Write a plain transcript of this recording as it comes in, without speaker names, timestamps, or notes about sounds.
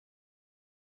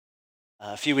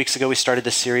A few weeks ago, we started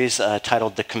this series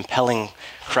titled The Compelling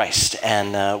Christ.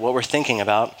 And what we're thinking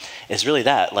about is really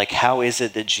that. Like, how is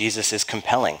it that Jesus is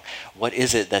compelling? What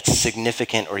is it that's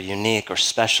significant or unique or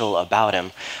special about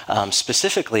him,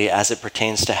 specifically as it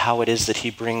pertains to how it is that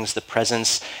he brings the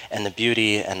presence and the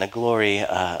beauty and the glory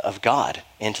of God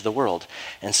into the world.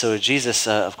 And so Jesus,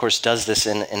 of course, does this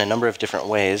in a number of different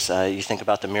ways. You think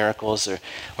about the miracles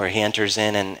where he enters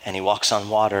in and he walks on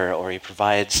water, or he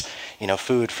provides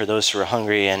food for those who are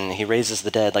hungry, and he raises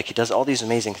the dead. Like, he does all these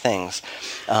amazing things.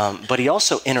 But he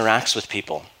also interacts with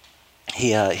people.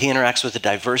 He interacts with a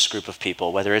diverse group of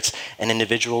people, whether it's an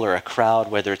individual or a crowd,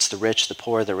 whether it's the rich, the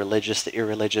poor, the religious, the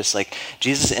irreligious. Like,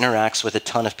 Jesus interacts with a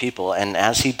ton of people, and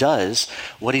as he does,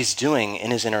 what he's doing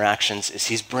in his interactions is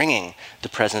he's bringing the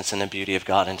presence and the beauty of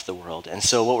God into the world. And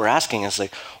so what we're asking is,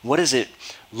 like, what does it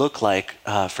look like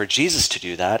for Jesus to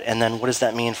do that? And then what does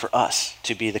that mean for us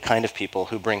to be the kind of people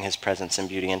who bring his presence and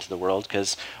beauty into the world?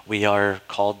 Because we are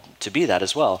called to be that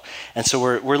as well. And so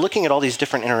we're looking at all these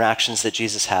different interactions that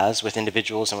Jesus has with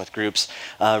individuals and with groups,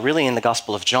 really in the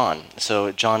Gospel of John.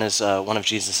 So John is one of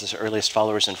Jesus' earliest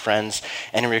followers and friends,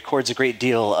 and he records a great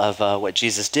deal of what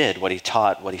Jesus did, what he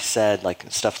taught, what he said, like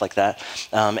stuff like that.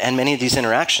 And many of these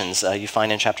interactions you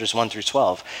find in chapters 1 through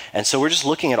 12. And so we're just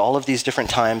looking at all of these different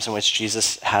times in which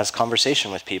Jesus has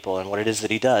conversation with people and what it is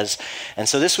that he does. And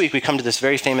so this week we come to this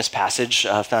very famous passage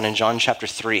found in John chapter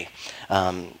 3.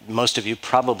 Most of you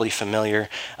probably familiar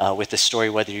with this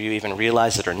story, whether you even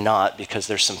realize it or not, because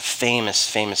there's some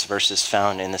famous verses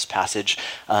found in this passage,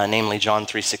 namely John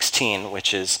 3:16,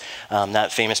 which is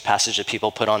that famous passage that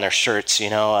people put on their shirts,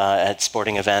 at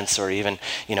sporting events, or even,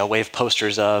 wave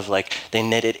posters of, like, they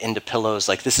knit it into pillows.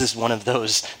 Like, this is one of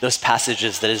those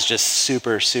passages that is just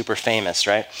super famous,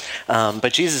 right?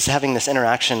 But Jesus is having this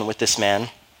interaction with this man.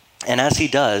 And as he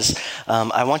does,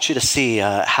 I want you to see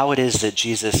how it is that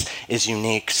Jesus is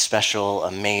unique, special,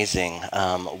 amazing,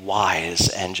 wise,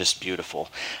 and just beautiful.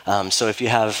 So if you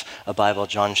have a Bible,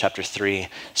 John chapter 3,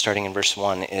 starting in verse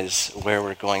 1, is where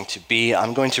we're going to be.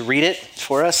 I'm going to read it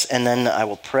for us, and then I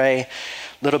will pray,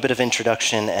 a little bit of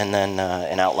introduction, and then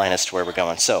an outline as to where we're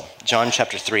going. So, John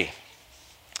chapter 3.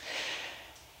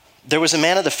 There was a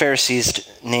man of the Pharisees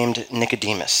named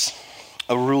Nicodemus,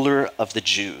 a ruler of the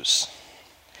Jews.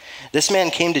 This man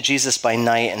came to Jesus by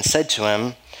night and said to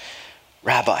him,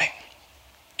 "Rabbi,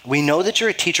 we know that you're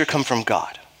a teacher come from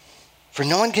God, for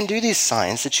no one can do these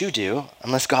signs that you do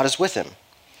unless God is with him."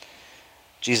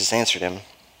 Jesus answered him,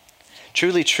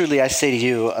 "Truly, truly, I say to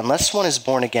you, unless one is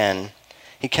born again,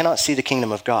 he cannot see the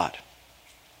kingdom of God."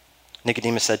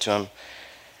 Nicodemus said to him,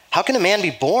 "How can a man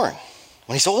be born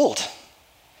when he's old?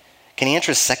 Can he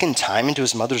enter a second time into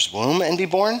his mother's womb and be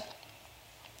born?"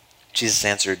 Jesus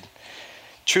answered,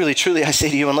 "Truly, truly, I say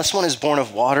to you, unless one is born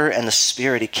of water and the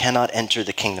Spirit, he cannot enter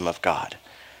the kingdom of God.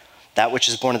 That which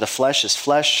is born of the flesh is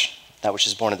flesh, that which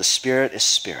is born of the Spirit is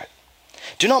spirit.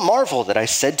 Do not marvel that I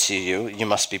said to you, you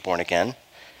must be born again.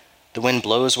 The wind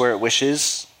blows where it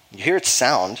wishes, you hear its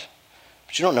sound,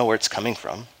 but you don't know where it's coming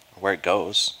from or where it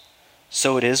goes.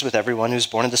 So it is with everyone who's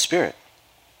born of the Spirit."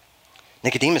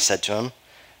 Nicodemus said to him,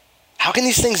 "How can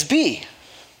these things be?"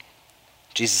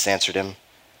 Jesus answered him,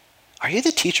 "Are you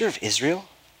the teacher of Israel,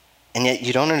 and yet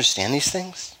you don't understand these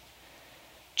things?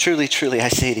 Truly, truly, I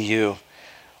say to you,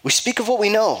 we speak of what we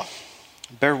know,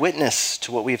 bear witness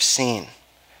to what we have seen,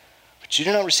 but you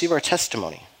do not receive our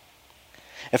testimony.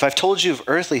 If I've told you of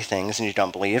earthly things and you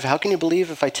don't believe, how can you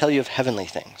believe if I tell you of heavenly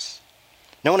things?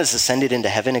 No one has ascended into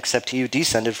heaven except he who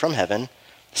descended from heaven,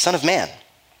 the Son of Man.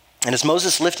 And as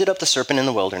Moses lifted up the serpent in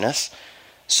the wilderness,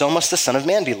 so must the Son of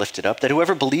Man be lifted up, that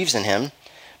whoever believes in him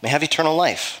may have eternal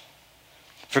life.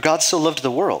 For God so loved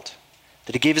the world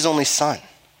that he gave his only Son,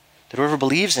 that whoever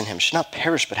believes in him should not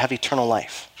perish but have eternal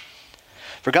life.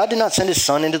 For God did not send his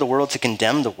Son into the world to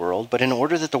condemn the world, but in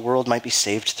order that the world might be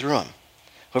saved through him.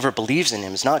 Whoever believes in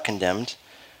him is not condemned,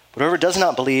 but whoever does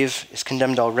not believe is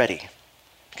condemned already,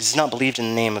 because he has not believed in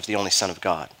the name of the only Son of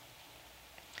God.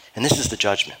 And this is the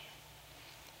judgment.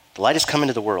 The light has come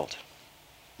into the world,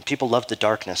 and people loved the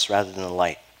darkness rather than the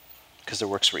light, because their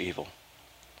works were evil.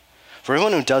 For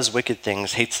everyone who does wicked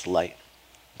things hates the light,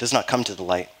 does not come to the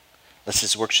light, lest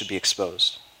his work should be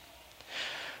exposed.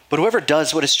 But whoever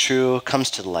does what is true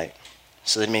comes to the light,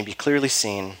 so that it may be clearly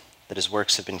seen that his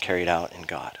works have been carried out in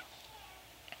God."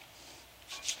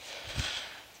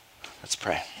 Let's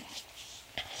pray.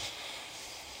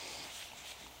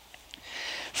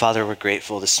 Father, we're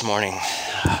grateful this morning,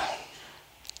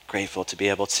 grateful to be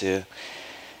able to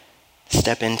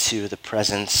step into the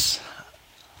presence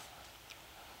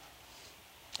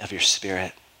of your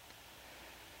Spirit,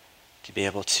 to be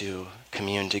able to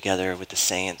commune together with the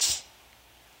saints,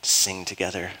 to sing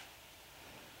together,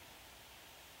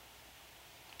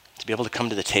 to be able to come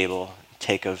to the table,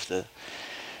 take of the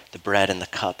bread and the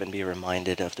cup and be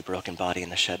reminded of the broken body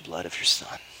and the shed blood of your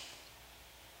Son.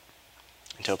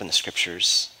 And to open the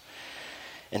scriptures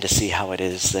and to see how it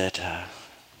is that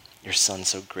your Son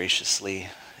so graciously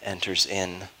enters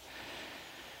in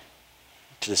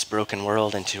to this broken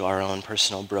world and to our own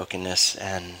personal brokenness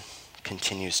and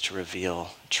continues to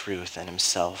reveal truth and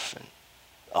himself and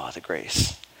the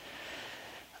grace.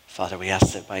 Father, we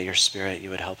ask that by your Spirit you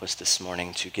would help us this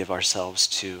morning to give ourselves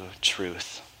to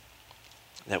truth,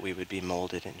 that we would be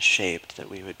molded and shaped, that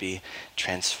we would be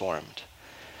transformed.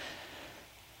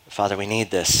 Father, we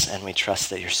need this, and we trust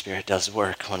that your Spirit does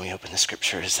work when we open the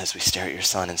scriptures as we stare at your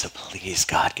Son. And so please,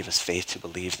 God, give us faith to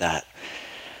believe that.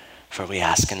 For we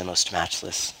ask in the most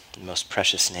matchless, the most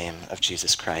precious name of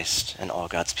Jesus Christ, and all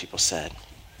God's people said,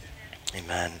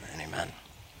 amen and amen.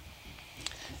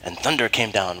 And thunder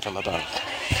came down from above.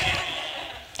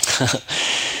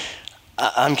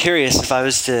 I'm curious, if I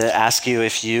was to ask you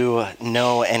if you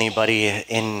know anybody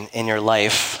in your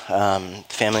life,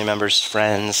 family members,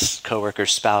 friends,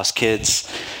 coworkers, spouse,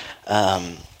 kids,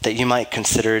 that you might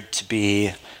consider to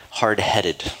be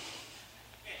hard-headed.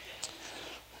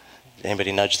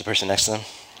 Anybody nudge the person next to them?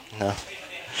 No?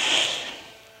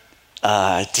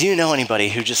 Do you know anybody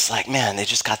who just they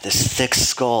just got this thick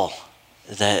skull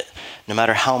that no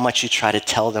matter how much you try to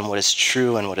tell them what is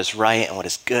true and what is right and what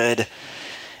is good,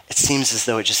 it seems as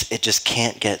though it just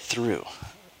can't get through.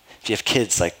 If you have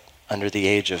kids under the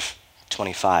age of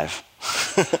 25,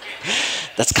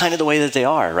 that's kind of the way that they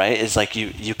are, right? It's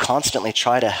you constantly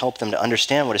try to help them to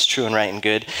understand what is true and right and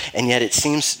good, and yet it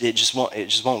seems it just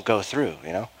won't go through,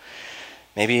 you know?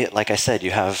 Maybe, like I said,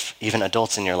 you have even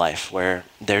adults in your life where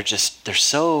they're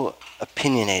so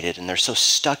opinionated and they're so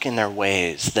stuck in their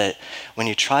ways that when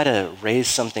you try to raise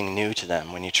something new to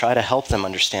them, when you try to help them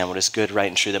understand what is good, right,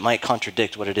 and true, that might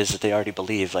contradict what it is that they already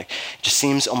believe, it just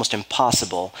seems almost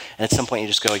impossible. And at some point you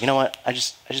just go, you know what, I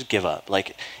just give up.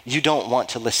 You don't want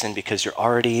to listen because you're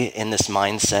already in this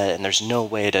mindset and there's no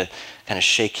way to kind of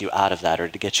shake you out of that or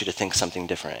to get you to think something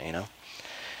different, you know?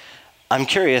 I'm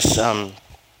curious,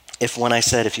 if when I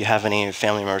said if you have any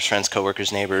family members, friends,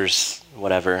 coworkers, neighbors,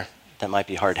 whatever, that might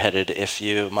be hard-headed, if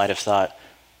you might have thought,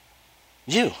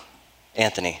 you,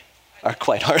 Anthony, are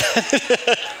quite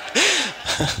hard-headed.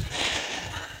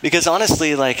 Because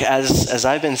honestly, as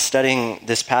I've been studying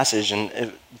this passage,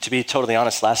 and to be totally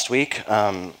honest, last week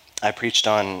I preached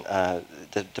on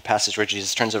the passage where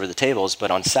Jesus turns over the tables,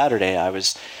 but on Saturday I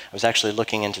was actually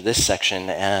looking into this section,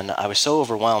 and I was so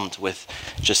overwhelmed with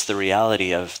just the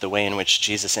reality of the way in which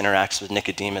Jesus interacts with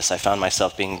Nicodemus. I found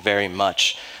myself being very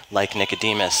much like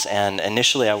Nicodemus, and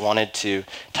initially I wanted to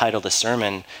title the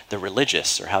sermon "The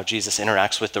Religious," or how Jesus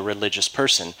interacts with the religious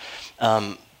person.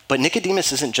 But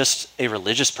Nicodemus isn't just a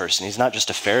religious person. He's not just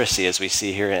a Pharisee, as we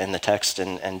see here in the text,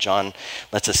 and John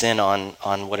lets us in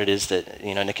on what it is that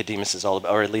Nicodemus is all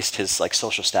about, or at least his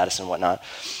social status and whatnot.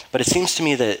 But it seems to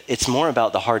me that it's more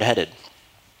about the hard-headed.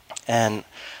 And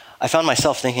I found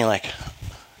myself thinking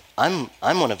I'm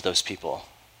one of those people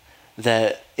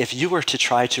that if you were to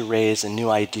try to raise a new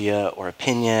idea or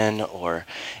opinion, or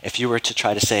if you were to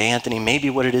try to say, Anthony, maybe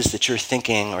what it is that you're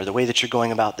thinking, or the way that you're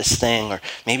going about this thing, or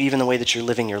maybe even the way that you're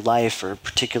living your life, or a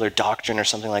particular doctrine or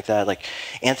something like that,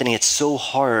 Anthony, it's so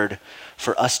hard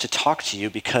for us to talk to you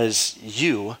because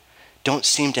you don't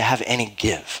seem to have any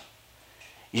give.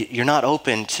 You're not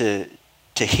open to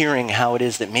hearing how it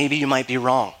is that maybe you might be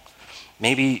wrong.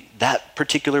 Maybe that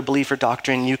particular belief or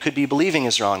doctrine you could be believing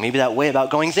is wrong. Maybe that way about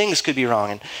going things could be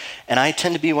wrong. And I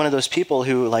tend to be one of those people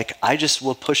who, I just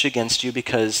will push against you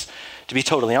because, to be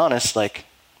totally honest,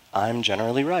 I'm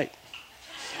generally right.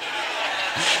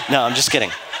 No, I'm just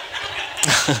kidding.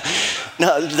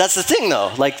 No, that's the thing, though.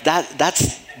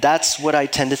 That's what I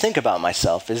tend to think about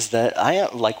myself, is that I am,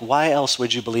 why else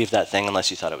would you believe that thing unless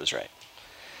you thought it was right?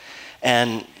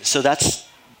 And so that's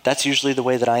usually the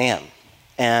way that I am.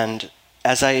 And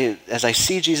as I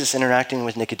see Jesus interacting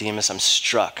with Nicodemus, I'm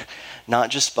struck not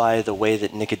just by the way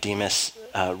that Nicodemus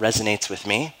resonates with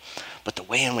me, but the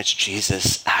way in which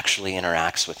Jesus actually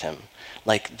interacts with him.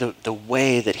 The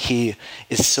way that he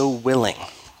is so willing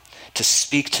to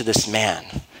speak to this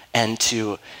man, and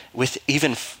to, with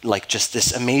even just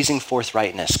this amazing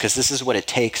forthrightness, because this is what it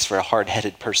takes for a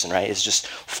hard-headed person, right? Is just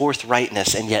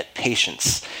forthrightness and yet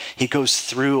patience. He goes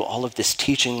through all of this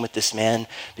teaching with this man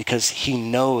because he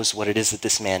knows what it is that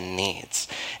this man needs.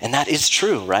 And that is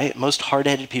true, right? Most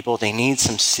hard-headed people, they need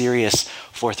some serious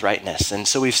forthrightness. And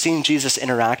so we've seen Jesus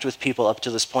interact with people up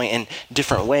to this point in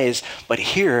different ways, but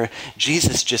here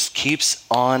Jesus just keeps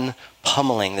on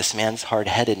pummeling this man's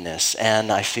hard-headedness,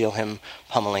 and I feel him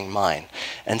pummeling mine.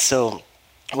 And so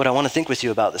what I want to think with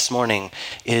you about this morning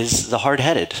is the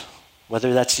hard-headed.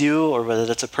 Whether that's you or whether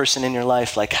that's a person in your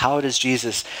life, like how does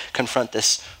Jesus confront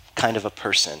this kind of a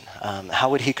person? How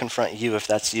would he confront you if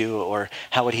that's you, or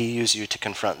how would he use you to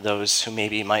confront those who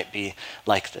maybe might be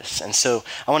like this? And so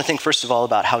I want to think first of all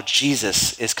about how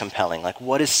Jesus is compelling. Like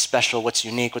what is special, what's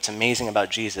unique, what's amazing about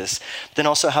Jesus? But then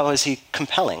also how is he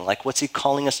compelling? Like what's he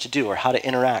calling us to do, or how to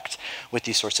interact with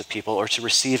these sorts of people, or to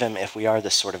receive him if we are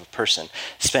this sort of a person?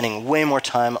 Spending way more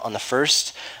time on the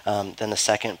first than the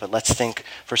second, but let's think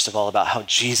first of all about how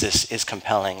Jesus is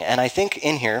compelling. And I think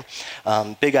in here,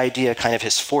 big idea, kind of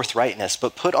his forthrightness,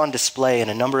 but put on display in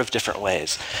a number of different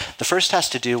ways. The first has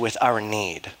to do with our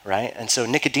need, right? And so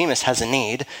Nicodemus has a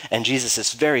need, and Jesus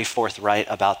is very forthright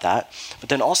about that. But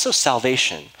then also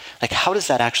salvation. Like, how does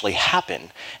that actually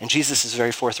happen? And Jesus is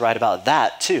very forthright about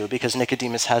that too, because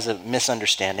Nicodemus has a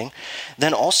misunderstanding.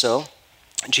 Then also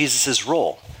Jesus'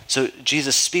 role. So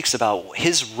Jesus speaks about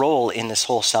his role in this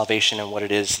whole salvation and what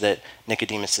it is that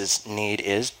Nicodemus's need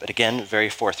is, but again, very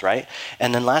forthright.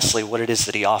 And then lastly, what it is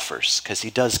that he offers, because he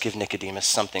does give Nicodemus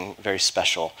something very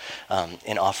special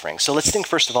in offering. So let's think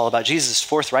first of all about Jesus'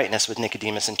 forthrightness with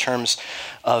Nicodemus in terms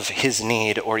of his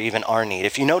need, or even our need.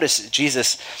 If you notice,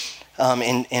 Jesus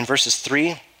in verses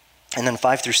 3 and then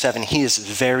 5 through 7, he is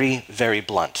very, very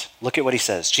blunt. Look at what he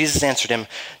says. Jesus answered him,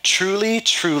 "Truly,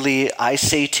 truly, I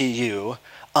say to you,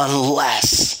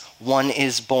 unless one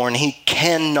is born, he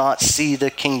cannot see the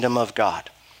kingdom of God.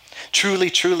 Truly,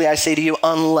 truly, I say to you,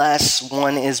 unless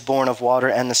one is born of water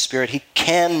and the Spirit, he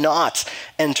cannot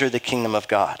enter the kingdom of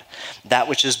God. That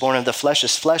which is born of the flesh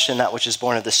is flesh, and that which is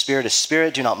born of the Spirit is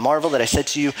spirit. Do not marvel that I said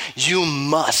to you, you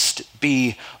must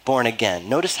be born again."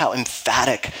 Notice how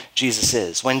emphatic Jesus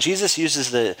is. When Jesus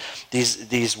uses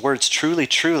these words, truly,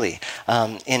 truly,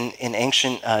 in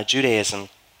ancient Judaism,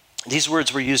 these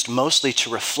words were used mostly to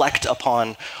reflect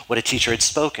upon what a teacher had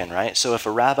spoken, right? So if a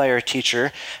rabbi or a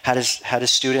teacher had his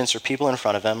students or people in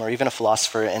front of him, or even a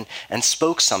philosopher, and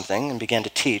spoke something and began to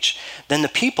teach, then the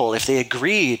people, if they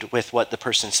agreed with what the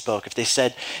person spoke, if they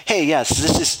said, "Hey, yes,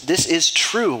 this is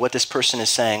true what this person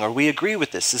is saying," or "We agree with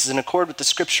this is in accord with the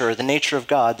scripture or the nature of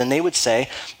God," then they would say,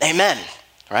 "Amen,"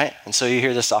 right? And so you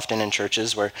hear this often in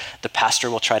churches where the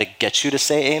pastor will try to get you to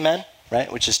say amen, right?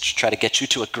 Which is to try to get you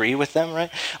to agree with them, right?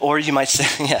 Or you might say,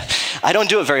 yeah, I don't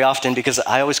do it very often because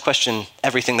I always question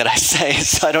everything that I say,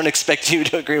 so I don't expect you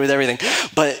to agree with everything.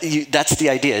 But that's the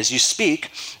idea, is you speak,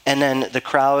 and then the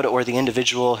crowd or the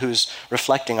individual who's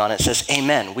reflecting on it says,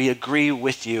 "Amen, we agree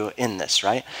with you in this,"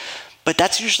 right? But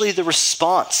that's usually the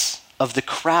response of the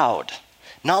crowd,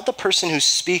 not the person who's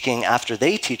speaking after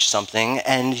they teach something,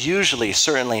 and usually,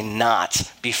 certainly not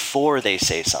before they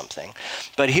say something.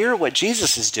 But here what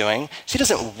Jesus is doing is he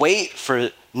doesn't wait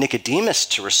for Nicodemus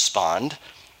to respond,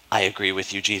 "I agree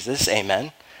with you, Jesus,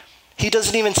 amen." He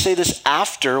doesn't even say this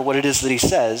after what it is that he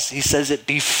says. He says it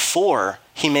before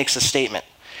he makes a statement,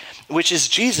 which is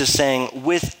Jesus saying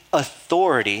with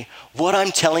authority, what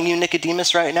I'm telling you,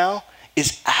 Nicodemus, right now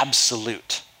is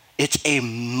absolute. It's a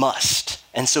must.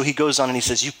 And so he goes on and he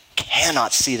says, you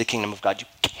cannot see the kingdom of God. You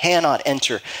cannot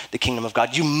enter the kingdom of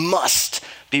God. You must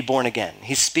be born again.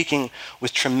 He's speaking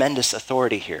with tremendous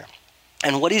authority here.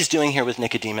 And what he's doing here with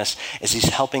Nicodemus is he's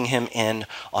helping him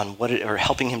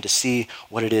helping him to see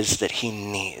what it is that he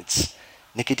needs.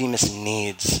 Nicodemus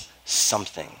needs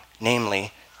something,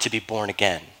 namely to be born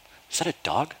again. Is that a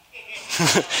dog?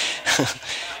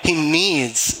 He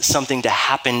needs something to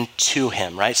happen to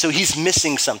him, right? So he's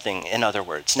missing something, in other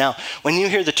words. Now, when you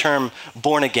hear the term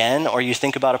born again, or you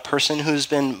think about a person who's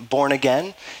been born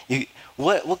again,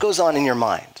 what goes on in your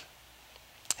mind?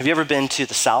 Have you ever been to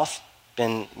the South?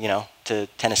 Been, to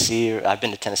Tennessee? I've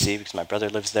been to Tennessee because my brother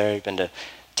lives there. I've been to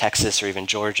Texas or even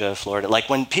Georgia, Florida. Like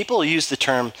when people use the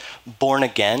term born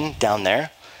again down there,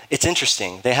 it's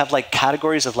interesting. They have like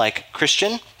categories of like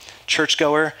Christian,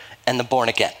 churchgoer, and the born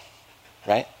again,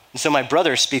 right? And so my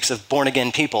brother speaks of born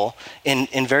again people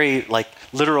in very like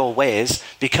literal ways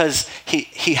because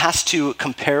he has to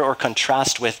compare or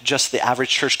contrast with just the average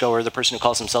churchgoer, the person who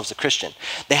calls themselves a Christian.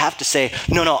 They have to say,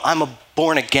 no, I'm a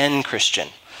born again Christian.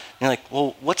 And you're like,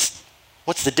 well, what's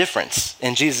the difference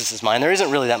in Jesus' mind? There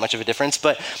isn't really that much of a difference,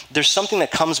 but there's something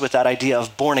that comes with that idea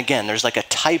of born again. There's like a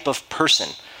type of person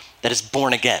that is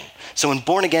born again. So when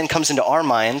born again comes into our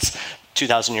minds,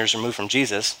 2,000 years removed from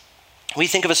Jesus, we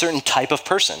think of a certain type of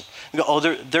person. We go, oh,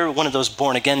 they're one of those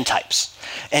born-again types.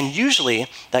 And usually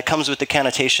that comes with the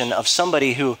connotation of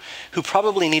somebody who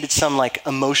probably needed some like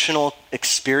emotional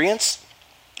experience,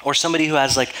 or somebody who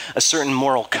has like a certain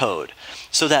moral code.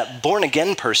 So that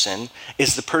born-again person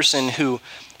is the person who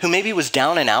maybe was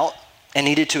down and out and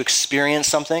needed to experience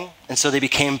something, and so they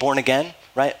became born again,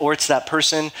 right? Or it's that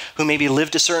person who maybe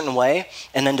lived a certain way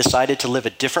and then decided to live a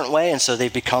different way, and so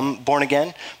they've become born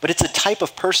again. But it's a type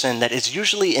of person that is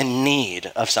usually in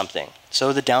need of something.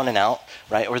 So the down and out,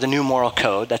 right? Or the new moral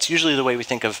code, that's usually the way we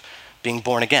think of being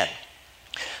born again.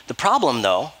 The problem,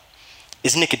 though,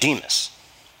 is Nicodemus.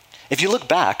 If you look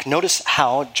back, notice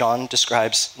how John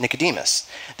describes Nicodemus.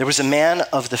 There was a man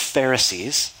of the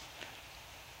Pharisees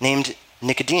named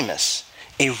Nicodemus,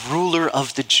 a ruler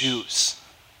of the Jews.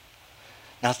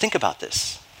 Now think about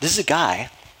this. This is a guy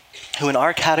who in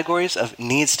our categories of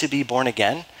needs to be born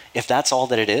again, if that's all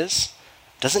that it is,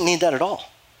 doesn't need that at all.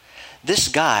 This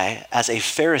guy, as a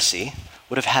Pharisee,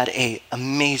 would have had an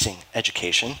amazing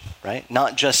education, right?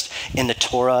 Not just in the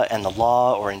Torah and the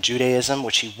law or in Judaism,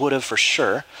 which he would have for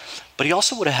sure, but he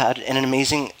also would have had an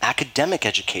amazing academic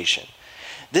education.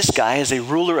 This guy, as a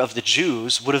ruler of the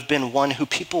Jews, would have been one who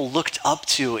people looked up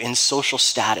to in social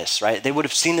status, right? They would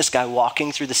have seen this guy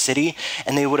walking through the city,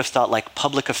 and they would have thought like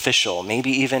public official, maybe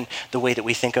even the way that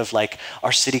we think of like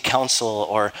our city council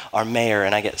or our mayor.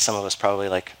 And I get some of us probably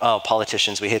like, oh,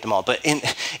 politicians, we hate them all. But in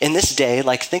this day,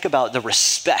 like think about the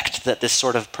respect that this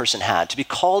sort of person had. To be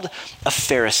called a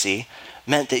Pharisee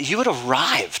meant that you had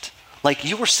arrived. Like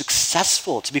you were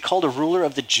successful. To be called a ruler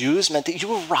of the Jews meant that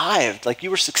you arrived. Like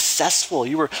you were successful.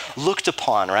 You were looked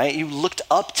upon, right? You looked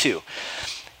up to.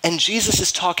 And Jesus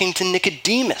is talking to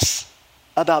Nicodemus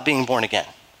about being born again.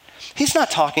 He's not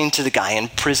talking to the guy in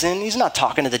prison. He's not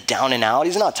talking to the down and out.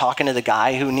 He's not talking to the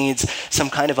guy who needs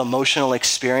some kind of emotional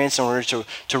experience in order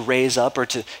to raise up or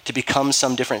to become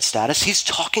some different status. He's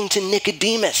talking to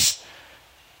Nicodemus.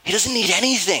 He doesn't need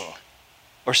anything,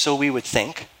 or so we would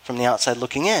think from the outside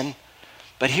looking in.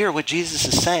 But here, what Jesus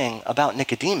is saying about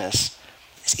Nicodemus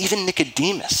is even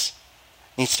Nicodemus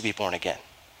needs to be born again.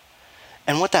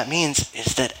 And what that means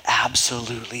is that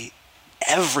absolutely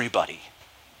everybody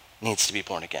needs to be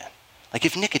born again. Like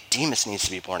if Nicodemus needs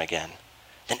to be born again,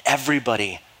 then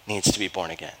everybody needs to be born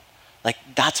again. Like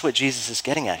that's what Jesus is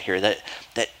getting at here, that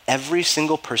every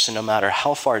single person, no matter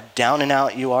how far down and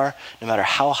out you are, no matter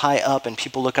how high up and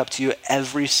people look up to you,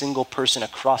 every single person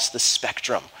across the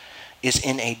spectrum is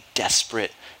in a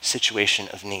desperate situation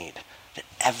of need, that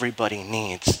everybody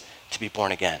needs to be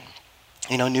born again.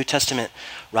 You know, New Testament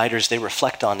writers, they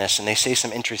reflect on this and they say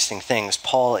some interesting things.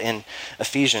 Paul in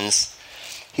Ephesians,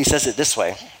 he says it this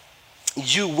way,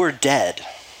 you were dead.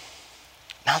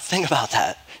 Now think about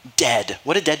that, dead.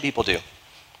 What do dead people do?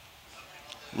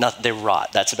 Nothing, they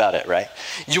rot, that's about it, right?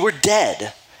 You were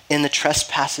dead in the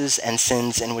trespasses and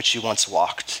sins in which you once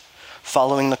walked,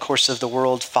 following the course of the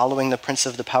world, following the prince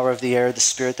of the power of the air, the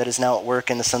spirit that is now at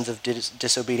work in the sons of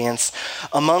disobedience,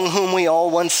 among whom we all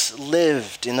once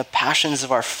lived in the passions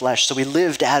of our flesh. So we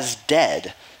lived as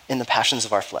dead in the passions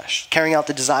of our flesh, carrying out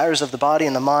the desires of the body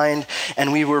and the mind,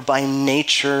 and we were by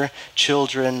nature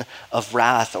children of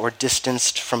wrath, or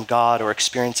distanced from God, or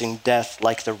experiencing death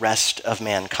like the rest of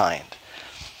mankind.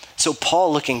 So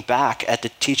Paul, looking back at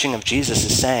the teaching of Jesus,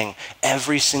 is saying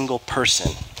every single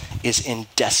person is in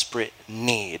desperate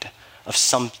need of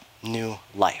some new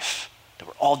life. That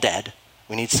we're all dead,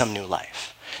 we need some new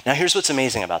life. Now here's what's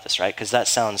amazing about this, right? Because that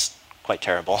sounds quite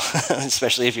terrible,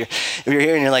 especially if you're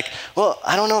here and you're like, well,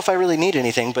 I don't know if I really need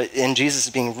anything, and Jesus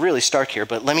is being really stark here,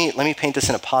 but let me paint this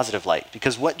in a positive light,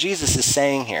 because what Jesus is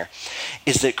saying here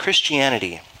is that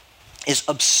Christianity is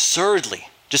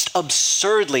just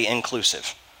absurdly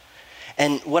inclusive.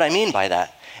 And what I mean by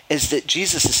that is that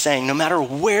Jesus is saying, no matter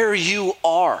where you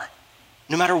are,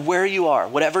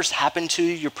 whatever's happened to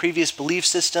you, your previous belief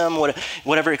system,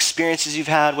 whatever experiences you've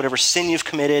had, whatever sin you've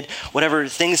committed, whatever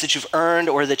things that you've earned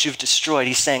or that you've destroyed,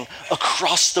 he's saying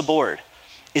across the board,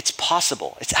 it's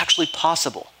possible. It's actually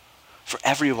possible for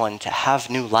everyone to have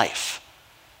new life.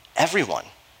 Everyone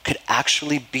could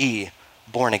actually be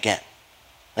born again.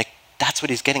 Like that's what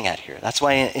he's getting at here. That's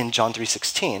why in John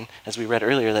 3:16, as we read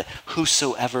earlier, that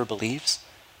whosoever believes,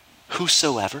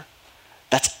 whosoever,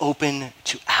 that's open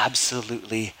to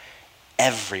absolutely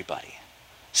everybody.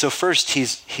 So first,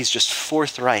 he's just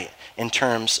forthright in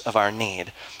terms of our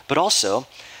need, but also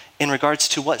in regards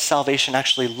to what salvation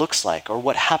actually looks like or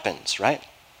what happens, right?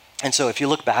 And so if you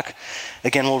look back,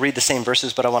 again, we'll read the same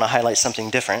verses, but I want to highlight something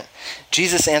different.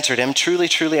 Jesus answered him, truly,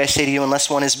 truly, I say to you, unless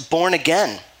one is born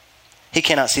again, he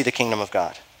cannot see the kingdom of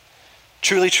God.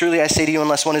 Truly, truly, I say to you,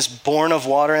 unless one is born of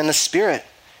water and the Spirit,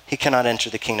 he cannot enter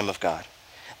the kingdom of God.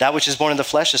 That which is born of the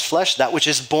flesh is flesh. That which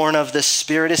is born of the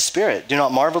Spirit is spirit. Do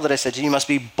not marvel that I said to you, you must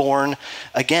be born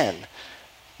again.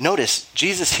 Notice,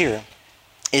 Jesus here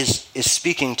is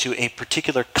speaking to a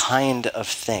particular kind of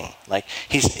thing. Like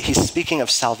he's speaking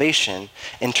of salvation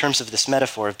in terms of this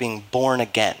metaphor of being born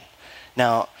again.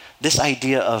 Now, this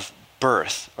idea of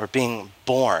birth or being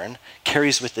born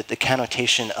carries with it the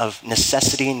connotation of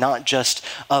necessity, not just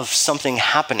of something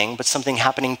happening, but something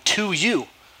happening to you,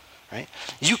 right?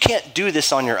 You can't do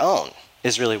this on your own,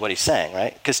 is really what he's saying,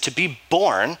 right? Because to be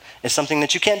born is something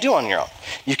that you can't do on your own.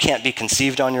 You can't be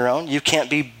conceived on your own. You can't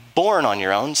be born on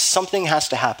your own. Something has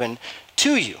to happen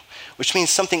to you, which means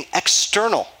something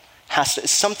external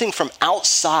something from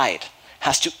outside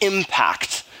has to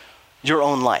impact your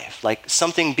own life, like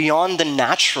something beyond the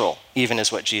natural, even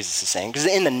is what Jesus is saying. Because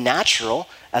in the natural,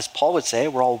 as Paul would say,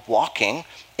 we're all walking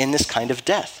in this kind of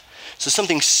death. So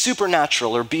something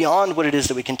supernatural or beyond what it is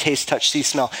that we can taste, touch, see,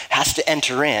 smell has to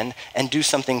enter in and do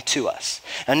something to us.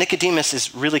 Now Nicodemus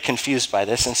is really confused by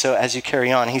this, and so as you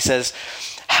carry on, he says,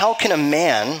 how can a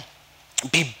man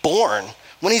be born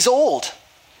when he's old?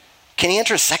 Can he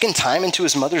enter a second time into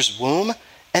his mother's womb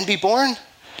and be born?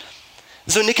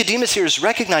 So Nicodemus here is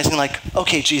recognizing like,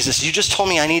 okay, Jesus, you just told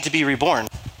me I need to be reborn.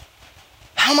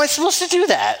 How am I supposed to do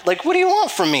that? Like, what do you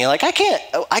want from me? Like, I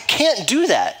can't do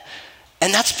that.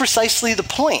 And that's precisely the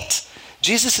point.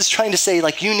 Jesus is trying to say,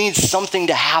 like, you need something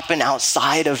to happen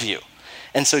outside of you.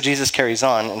 And so Jesus carries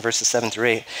on in verses 7 through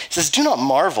 8. He says, do not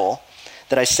marvel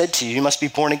that I said to you, you must be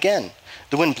born again.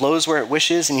 The wind blows where it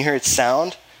wishes and you hear its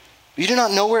sound. But you do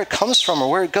not know where it comes from or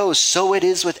where it goes. So it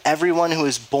is with everyone who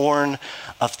is born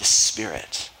of the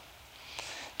Spirit.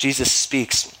 Jesus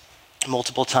speaks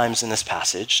multiple times in this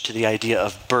passage to the idea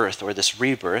of birth or this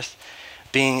rebirth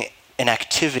being an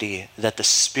activity that the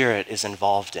Spirit is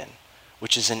involved in,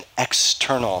 which is an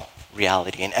external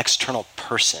reality, an external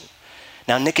person.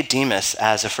 Now Nicodemus,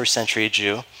 as a first century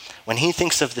Jew, when he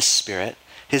thinks of the Spirit,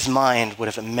 his mind would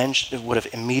have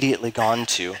immediately gone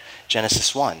to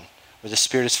Genesis 1, where the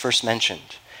Spirit is first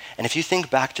mentioned. And if you think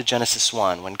back to Genesis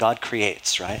 1, when God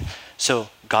creates, right? So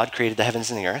God created the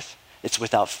heavens and the earth. It's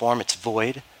without form, it's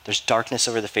void. There's darkness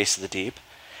over the face of the deep.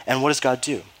 And what does God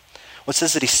do? Well, it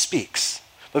says that he speaks.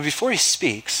 But before he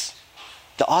speaks,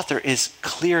 the author is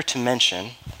clear to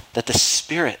mention that the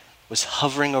Spirit was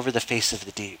hovering over the face of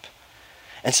the deep.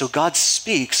 And so God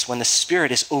speaks when the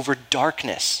Spirit is over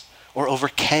darkness or over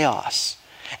chaos.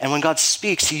 And when God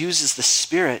speaks, he uses the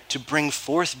Spirit to bring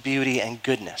forth beauty and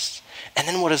goodness. And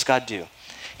then what does God do?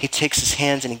 He takes his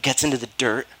hands and he gets into the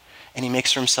dirt and he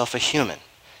makes for himself a human.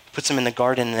 He puts him in the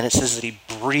garden and then it says that he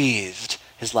breathed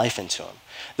his life into him.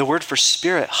 The word for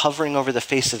spirit hovering over the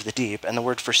face of the deep and the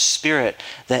word for spirit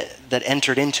that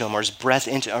entered into him or his breath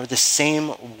into are the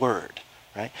same word,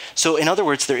 right? So in other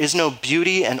words, there is no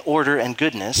beauty and order and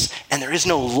goodness and there is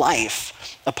no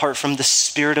life apart from the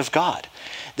Spirit of God.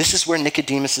 This is where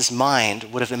Nicodemus's mind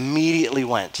would have immediately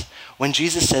went. When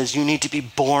Jesus says you need to be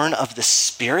born of the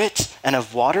Spirit and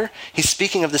of water, he's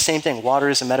speaking of the same thing. Water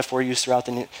is a metaphor used throughout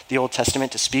the Old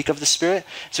Testament to speak of the Spirit.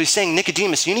 So he's saying,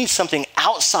 Nicodemus, you need something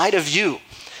outside of you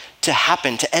to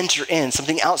happen, to enter in,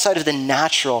 something outside of the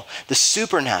natural, the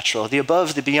supernatural, the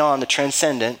above, the beyond, the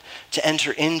transcendent, to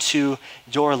enter into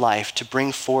your life, to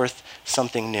bring forth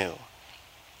something new.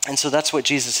 And so that's what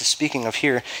Jesus is speaking of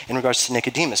here in regards to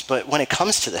Nicodemus. But when it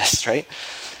comes to this, right,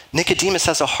 Nicodemus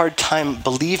has a hard time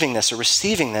believing this or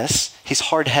receiving this. He's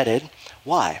hard-headed.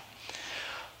 Why?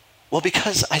 Well,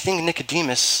 because I think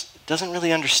Nicodemus doesn't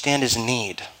really understand his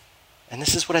need. And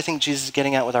this is what I think Jesus is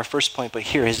getting at with our first point, but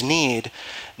here, his need,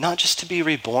 not just to be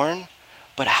reborn,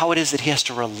 but how it is that he has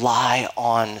to rely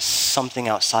on something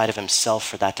outside of himself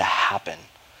for that to happen.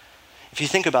 If you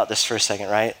think about this for a second,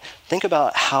 right, think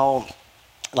about how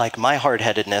like my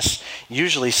hard-headedness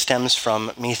usually stems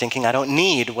from me thinking I don't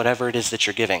need whatever it is that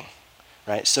you're giving,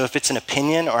 right? So if it's an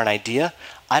opinion or an idea,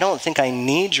 I don't think I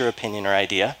need your opinion or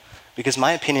idea because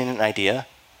my opinion and idea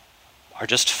are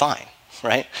just fine,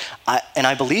 right?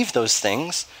 I believe those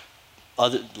things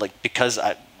because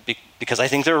I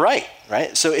think they're right?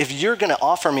 So if you're going to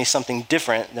offer me something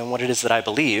different than what it is that I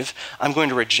believe, I'm going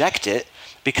to reject it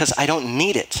because I don't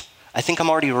need it. I think I'm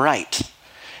already right.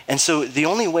 And so the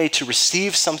only way to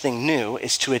receive something new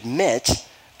is to admit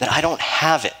that I don't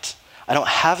have it. I don't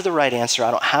have the right answer.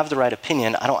 I don't have the right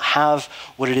opinion. I don't have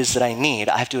what it is that I need.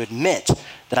 I have to admit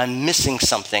that I'm missing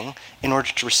something in order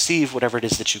to receive whatever it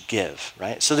is that you give,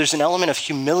 right? So there's an element of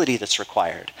humility that's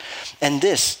required. And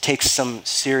this takes some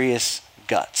serious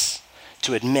guts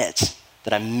to admit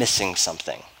that I'm missing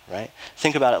something, right?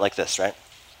 Think about it like this, right?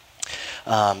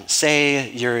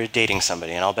 Say you're dating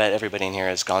somebody, and I'll bet everybody in here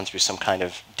has gone through some kind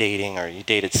of dating, or you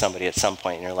dated somebody at some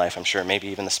point in your life, I'm sure, maybe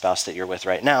even the spouse that you're with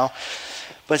right now.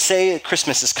 But say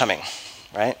Christmas is coming,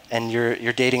 right? And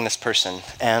you're dating this person,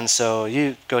 and so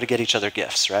you go to get each other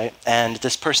gifts, right? And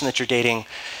this person that you're dating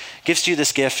gives you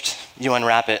this gift, you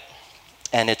unwrap it,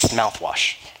 and it's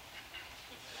mouthwash.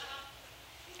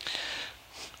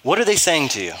 What are they saying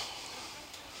to you?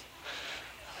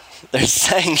 They're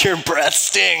saying your breath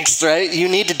stinks, right? You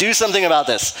need to do something about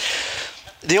this.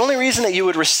 The only reason that you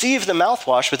would receive the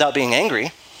mouthwash without being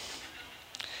angry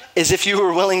is if you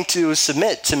were willing to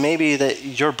submit to maybe that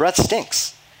your breath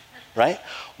stinks, right?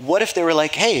 What if they were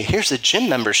like, hey, here's a gym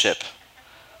membership?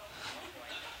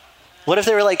 What if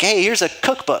they were like, hey, here's a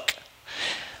cookbook?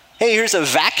 Hey, here's a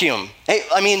vacuum. Hey,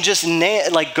 I mean, just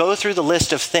go through the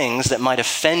list of things that might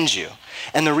offend you.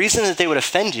 And the reason that they would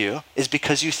offend you is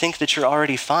because you think that you're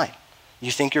already fine.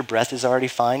 You think your breath is already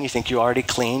fine. You think you're already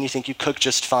clean. You think you cook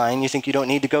just fine. You think you don't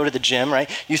need to go to the gym, right?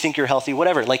 You think you're healthy,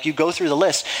 whatever. Like, you go through the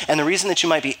list. And the reason that you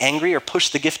might be angry or push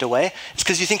the gift away is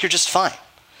because you think you're just fine.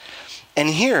 And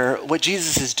here, what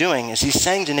Jesus is doing is he's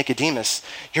saying to Nicodemus,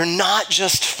 you're not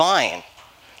just fine.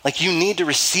 Like, you need to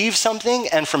receive something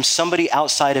and from somebody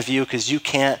outside of you because you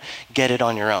can't get it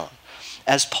on your own.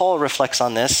 As Paul reflects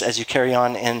on this, as you carry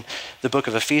on in the book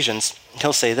of Ephesians,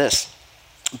 he'll say this,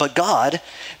 but God,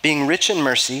 being rich in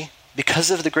mercy,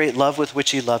 because of the great love with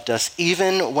which he loved us,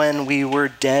 even when we were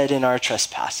dead in our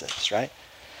trespasses, right?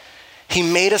 He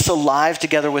made us alive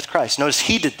together with Christ. Notice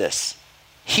he did this.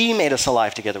 He made us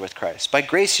alive together with Christ. By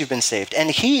grace you've been saved. And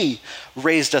he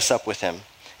raised us up with him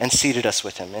and seated us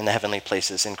with him in the heavenly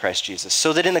places in Christ Jesus,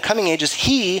 so that in the coming ages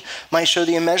he might show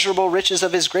the immeasurable riches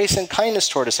of his grace and kindness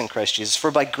toward us in Christ Jesus. For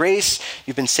by grace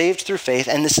you've been saved through faith,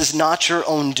 and this is not your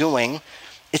own doing,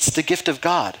 it's the gift of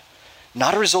God,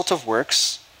 not a result of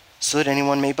works, so that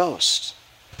anyone may boast.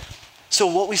 So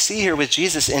what we see here with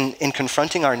Jesus in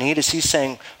confronting our need is he's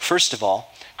saying, first of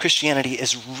all, Christianity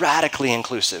is radically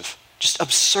inclusive. Just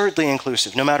absurdly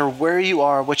inclusive. No matter where you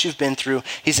are, what you've been through,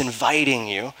 he's inviting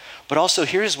you. But also,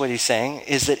 here's what he's saying,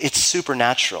 is that it's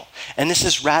supernatural. And this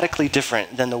is radically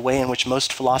different than the way in which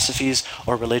most philosophies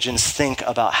or religions think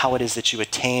about how it is that you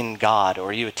attain God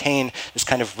or you attain this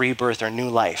kind of rebirth or new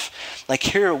life. Like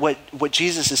here, what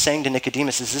Jesus is saying to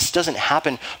Nicodemus is this doesn't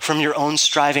happen from your own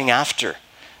striving after.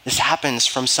 This happens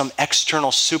from some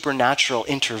external supernatural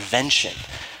intervention,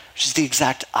 which is the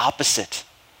exact opposite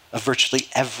of virtually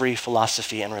every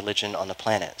philosophy and religion on the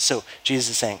planet. So Jesus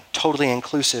is saying, totally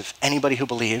inclusive, anybody who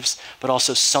believes, but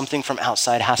also something from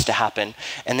outside has to happen.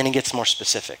 And then he gets more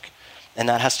specific. And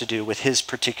that has to do with his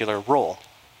particular role.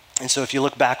 And so if you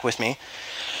look back with me,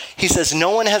 he says, no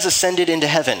one has ascended into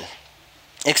heaven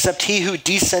except he who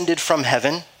descended from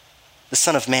heaven, the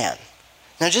Son of Man.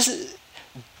 Now Jesus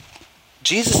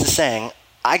is saying,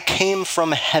 I came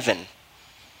from heaven.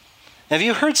 Now, have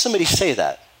you heard somebody say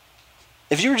that?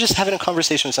 If you were just having a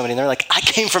conversation with somebody and they're like, I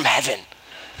came from heaven,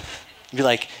 you'd be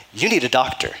like, you need a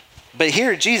doctor. But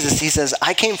here, Jesus, he says,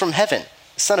 I came from heaven,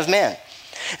 the Son of Man.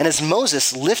 And as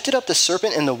Moses lifted up the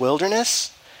serpent in the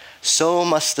wilderness, so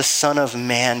must the Son of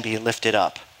Man be lifted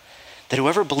up, that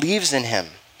whoever believes in him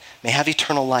may have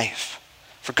eternal life.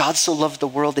 For God so loved the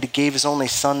world that he gave his only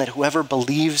Son, that whoever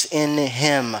believes in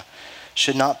him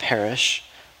should not perish,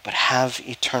 but have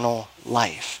eternal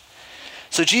life.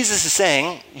 So Jesus is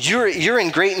saying, you're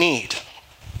in great need.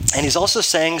 And he's also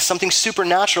saying something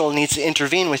supernatural needs to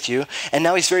intervene with you. And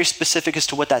now he's very specific as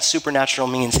to what that supernatural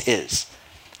means is,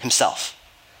 himself.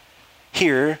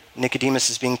 Here, Nicodemus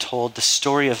is being told the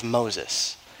story of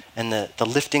Moses and the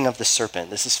lifting of the serpent.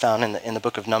 This is found in the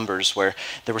book of Numbers, where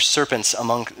there were serpents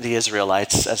among the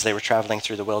Israelites as they were traveling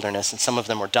through the wilderness, and some of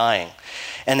them were dying.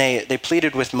 And they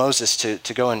pleaded with Moses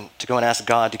to go and ask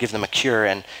God to give them a cure,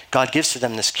 and God gives to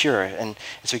them this cure. And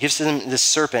so he gives to them this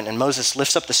serpent, and Moses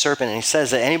lifts up the serpent, and he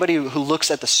says that anybody who looks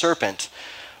at the serpent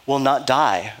will not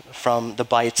die from the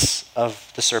bites of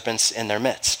the serpents in their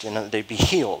midst. They'd be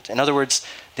healed. In other words,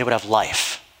 they would have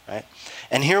life, right?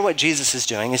 And here what Jesus is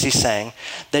doing is he's saying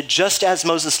that just as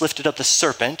Moses lifted up the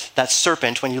serpent, that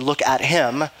serpent, when you look at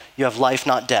him, you have life,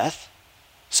 not death.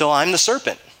 So I'm the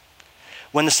serpent.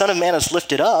 When the Son of Man is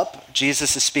lifted up,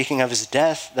 Jesus is speaking of his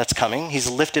death that's coming. He's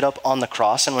lifted up on the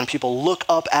cross. And when people look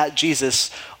up at Jesus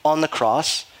on the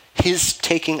cross, his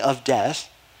taking of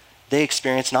death, they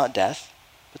experience not death,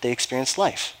 but they experience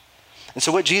life. And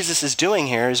so what Jesus is doing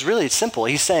here is really simple.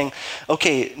 He's saying,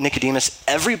 okay, Nicodemus,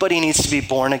 everybody needs to be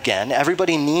born again.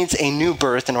 Everybody needs a new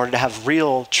birth in order to have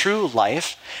real, true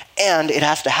life. And it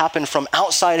has to happen from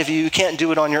outside of you. You can't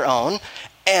do it on your own.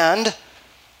 And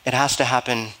it has to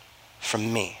happen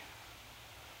from me.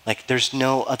 Like there's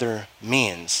no other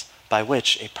means by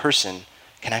which a person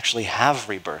can actually have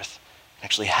rebirth, can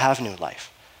actually have new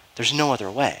life. There's no other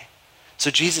way.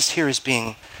 So Jesus here is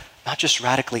being not just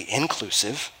radically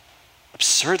inclusive,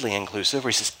 absurdly inclusive,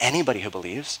 where he says anybody who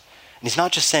believes. And he's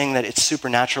not just saying that it's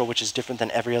supernatural, which is different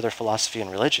than every other philosophy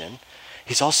and religion.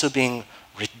 He's also being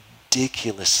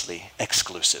ridiculously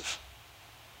exclusive,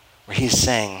 where he's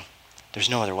saying there's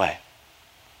no other way.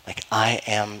 Like I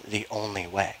am the only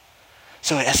way.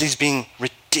 So as he's being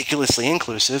ridiculously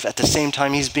inclusive, at the same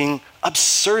time he's being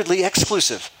absurdly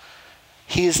exclusive.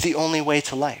 He is the only way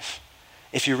to life.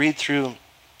 If you read through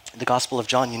the Gospel of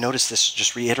John, you notice this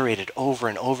just reiterated over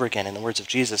and over again in the words of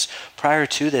Jesus. Prior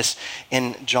to this,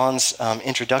 in John's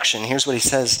introduction, here's what he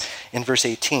says in verse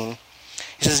 18.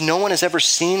 He says, "No one has ever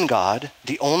seen God,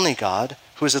 the only God,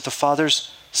 who is at the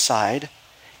Father's side.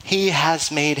 He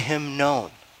has made him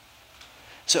known."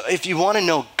 So if you want to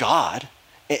know God,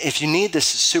 if you need this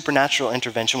supernatural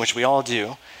intervention, which we all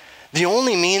do, the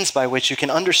only means by which you can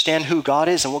understand who God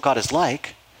is and what God is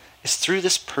like is through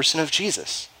this person of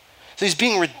Jesus. So he's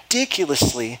being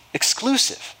ridiculously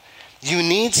exclusive. You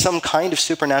need some kind of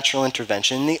supernatural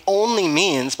intervention. The only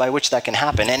means by which that can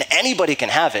happen, and anybody can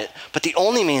have it, but the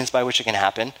only means by which it can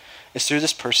happen is through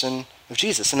this person of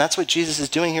Jesus. And that's what Jesus is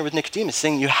doing here with Nicodemus,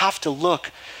 saying you have to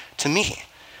look to me.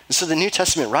 And so the New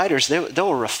Testament writers, they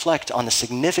will reflect on the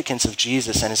significance of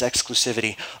Jesus and his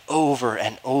exclusivity over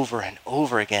and over and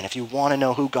over again. If you want to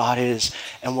know who God is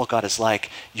and what God is like,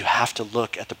 you have to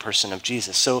look at the person of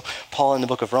Jesus. So Paul in the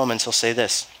book of Romans, he'll say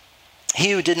this,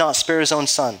 "He who did not spare his own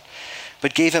son,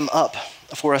 but gave him up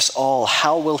for us all,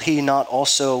 how will he not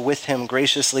also with him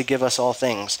graciously give us all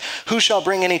things? Who shall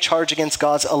bring any charge against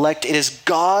God's elect? It is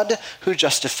God who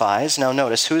justifies." Now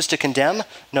notice, who is to condemn?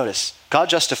 Notice, God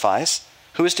justifies.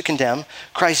 Who is to condemn?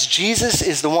 Christ Jesus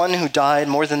is the one who died,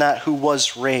 more than that, who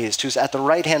was raised, who's at the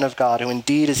right hand of God, who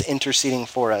indeed is interceding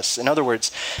for us. In other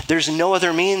words, there's no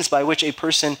other means by which a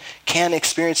person can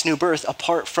experience new birth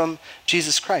apart from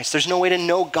Jesus Christ. There's no way to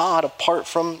know God apart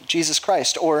from Jesus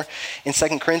Christ. Or in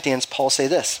 2 Corinthians, Paul say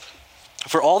this,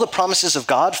 "For all the promises of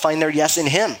God find their yes in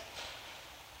him."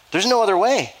 There's no other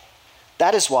way.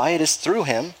 That is why it is through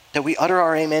him that we utter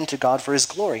our amen to God for his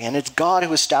glory. And it's God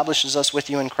who establishes us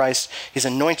with you in Christ. He's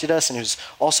anointed us and who's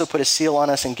also put a seal on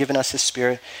us and given us his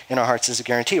Spirit in our hearts as a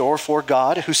guarantee. Or for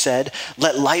God who said,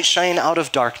 "Let light shine out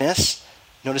of darkness."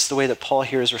 Notice the way that Paul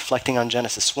here is reflecting on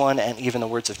Genesis 1 and even the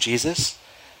words of Jesus,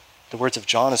 the words of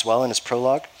John as well in his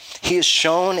prologue. "He is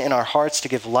shown in our hearts to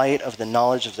give light of the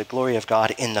knowledge of the glory of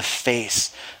God in the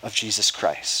face of Jesus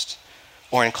Christ."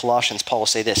 Or in Colossians, Paul will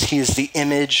say this, "He is the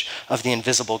image of the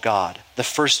invisible God, the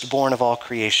firstborn of all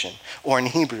creation." Or in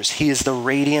Hebrews, "He is the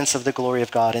radiance of the glory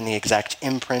of God and the exact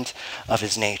imprint of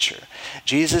his nature."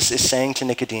 Jesus is saying to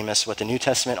Nicodemus what the New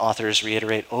Testament authors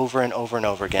reiterate over and over and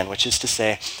over again, which is to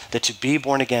say that to be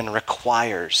born again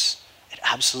requires, it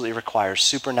absolutely requires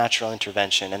supernatural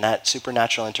intervention. And that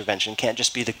supernatural intervention can't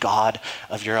just be the God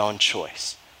of your own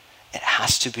choice. It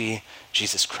has to be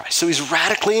Jesus Christ. So he's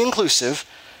radically inclusive,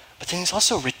 but then he's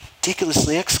also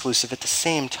ridiculously exclusive at the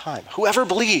same time. Whoever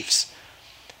believes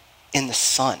in the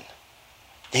Son,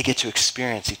 they get to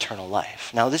experience eternal life.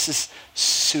 Now this is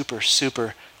super,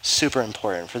 super, super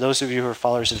important. For those of you who are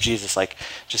followers of Jesus, like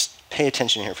just pay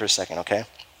attention here for a second, okay?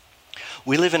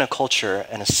 We live in a culture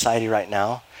and a society right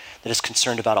now that is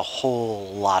concerned about a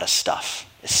whole lot of stuff,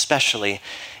 especially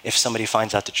if somebody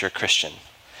finds out that you're a Christian.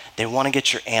 They want to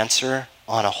get your answer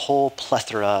on a whole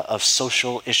plethora of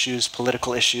social issues,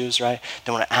 political issues, right?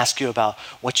 They want to ask you about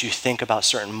what you think about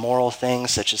certain moral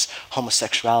things, such as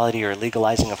homosexuality or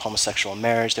legalizing of homosexual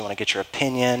marriage. They want to get your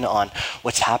opinion on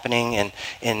what's happening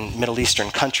in Middle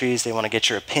Eastern countries. They want to get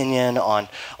your opinion on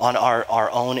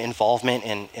our own involvement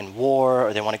in war,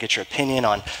 or they want to get your opinion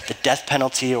on the death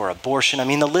penalty or abortion. I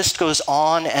mean, the list goes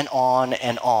on and on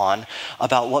and on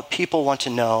about what people want to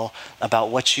know about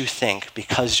what you think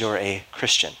because you're a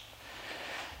Christian.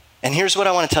 And here's what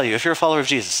I want to tell you. If you're a follower of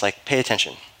Jesus, like, pay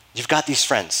attention. You've got these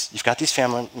friends. You've got these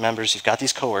family members. You've got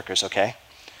these coworkers, okay?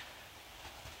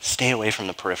 Stay away from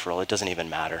the peripheral. It doesn't even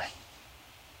matter.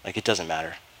 Like, it doesn't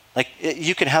matter. Like,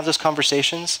 you can have those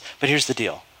conversations, but here's the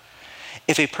deal.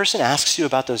 If a person asks you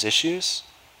about those issues,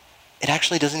 it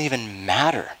actually doesn't even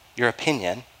matter, your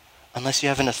opinion, unless you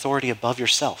have an authority above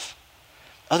yourself.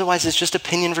 Otherwise, it's just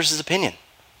opinion versus opinion.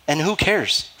 And who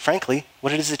cares, frankly,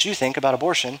 what it is that you think about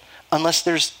abortion, unless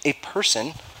there's a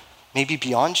person, maybe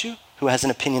beyond you, who has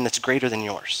an opinion that's greater than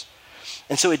yours.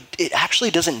 And so it actually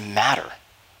doesn't matter.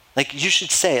 Like, you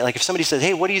should say, like, if somebody says,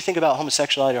 "Hey, what do you think about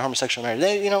homosexuality or homosexual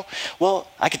marriage?" Well,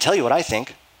 I could tell you what I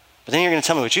think, but then you're going to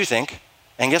tell me what you think.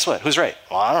 And guess what? Who's right?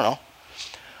 Well, I don't know.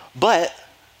 But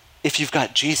if you've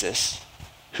got Jesus,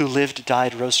 who lived,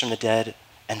 died, rose from the dead,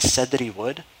 and said that he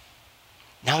would,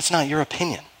 now it's not your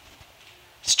opinion.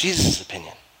 It's Jesus'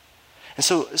 opinion. And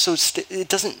so it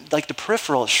doesn't, like the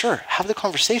peripheral, sure, have the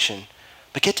conversation,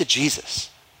 but get to Jesus.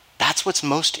 That's what's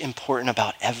most important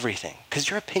about everything. Because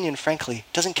your opinion, frankly,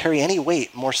 doesn't carry any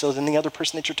weight more so than the other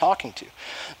person that you're talking to.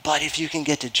 But if you can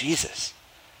get to Jesus,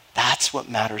 that's what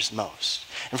matters most.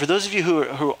 And for those of you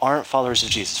who aren't followers of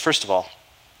Jesus, first of all,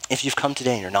 if you've come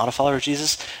today and you're not a follower of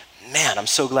Jesus, man, I'm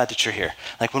so glad that you're here.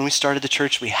 Like when we started the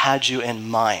church, we had you in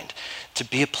mind to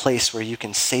be a place where you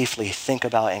can safely think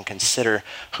about and consider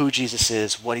who Jesus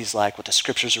is, what he's like, what the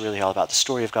scriptures are really all about, the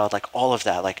story of God, like all of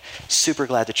that. Like super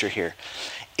glad that you're here.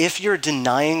 If you're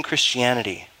denying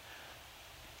Christianity,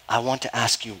 I want to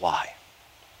ask you why.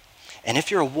 And if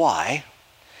your why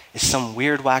is some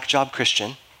weird whack job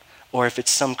Christian, or if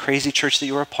it's some crazy church that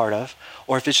you were a part of,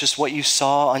 or if it's just what you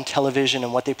saw on television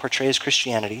and what they portray as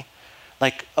Christianity,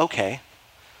 like, okay.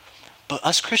 But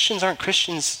us Christians aren't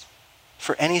Christians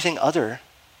for anything other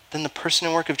than the person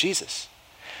and work of Jesus.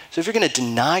 So if you're going to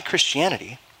deny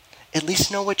Christianity, at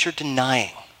least know what you're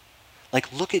denying.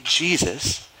 Like, look at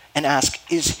Jesus and ask,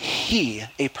 is he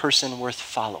a person worth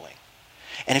following?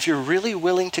 And if you're really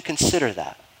willing to consider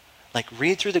that, like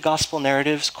read through the gospel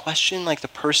narratives, question like the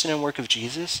person and work of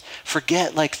Jesus,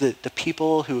 forget like the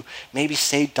people who maybe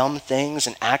say dumb things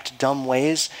and act dumb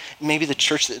ways, maybe the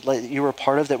church that like, you were a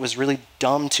part of that was really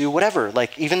dumb too, whatever,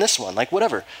 like even this one, like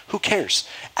whatever, who cares?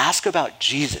 Ask about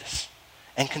Jesus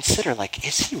and consider like,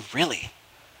 is he really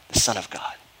the Son of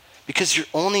God? Because your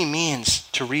only means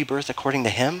to rebirth according to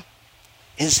him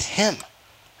is him.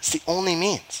 It's the only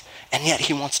means. And yet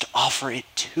he wants to offer it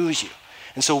to you.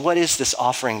 And so what is this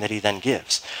offering that he then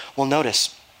gives? Well,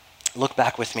 notice, look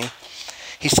back with me.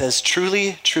 He says,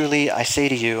 truly, truly, I say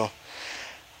to you,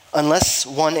 unless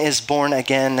one is born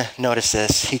again, notice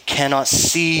this, he cannot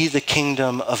see the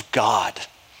kingdom of God.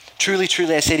 Truly,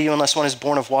 truly, I say to you, unless one is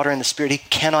born of water and the Spirit, he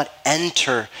cannot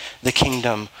enter the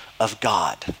kingdom of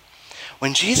God.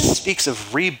 When Jesus speaks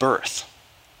of rebirth,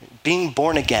 being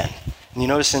born again, and you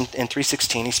notice in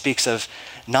 3:16, he speaks of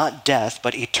not death,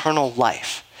 but eternal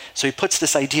life. So he puts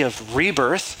this idea of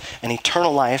rebirth and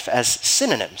eternal life as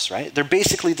synonyms, right? They're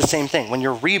basically the same thing. When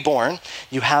you're reborn,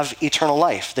 you have eternal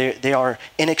life. They are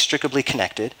inextricably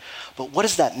connected. But what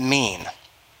does that mean?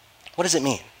 What does it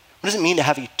mean? What does it mean to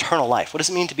have eternal life? What does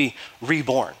it mean to be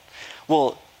reborn?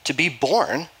 Well, to be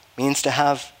born means to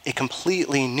have a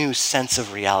completely new sense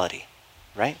of reality,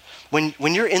 right? When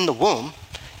you're in the womb,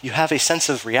 you have a sense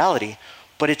of reality,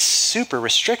 but it's super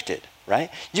restricted, right?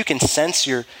 You can sense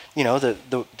the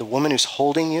woman who's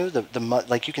holding you,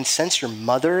 like you can sense your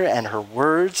mother and her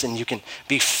words, and you can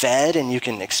be fed and you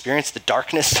can experience the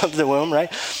darkness of the womb,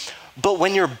 right? But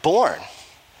when you're born,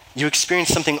 you experience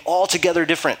something altogether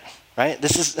different, right?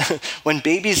 This is when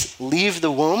babies leave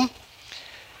the womb,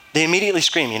 they immediately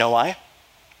scream. You know why?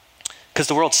 Because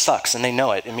the world sucks and they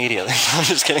know it immediately. I'm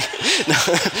just kidding.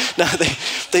 No,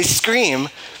 they scream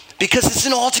because it's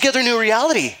an altogether new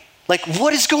reality. Like,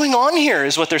 what is going on here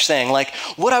is what they're saying. Like,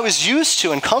 what I was used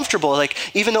to and comfortable, like,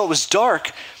 even though it was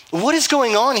dark, what is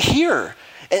going on here?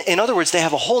 In other words, they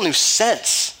have a whole new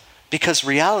sense because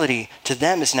reality to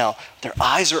them is now, their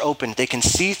eyes are open. They can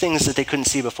see things that they couldn't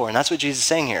see before. And that's what Jesus is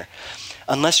saying here.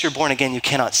 Unless you're born again, you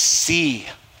cannot see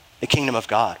the kingdom of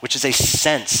God, which is a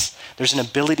sense. There's an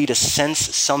ability to sense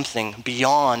something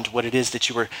beyond what it is that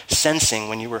you were sensing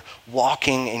when you were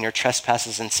walking in your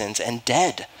trespasses and sins and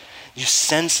dead. You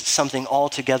sense something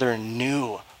altogether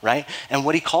new, right? And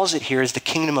what he calls it here is the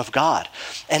kingdom of God.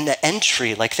 And the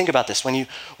entry, like think about this, when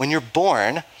you're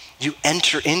born, you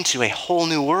enter into a whole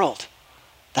new world.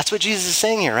 That's what Jesus is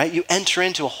saying here, right? You enter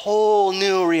into a whole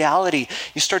new reality.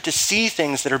 You start to see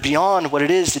things that are beyond what it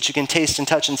is that you can taste and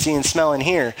touch and see and smell and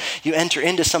hear. You enter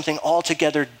into something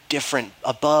altogether different,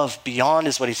 above, beyond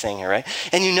is what he's saying here, right?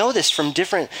 And you know this from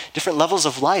different levels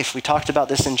of life. We talked about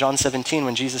this in John 17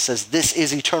 when Jesus says, this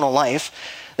is eternal life,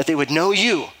 that they would know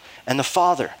you and the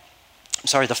Father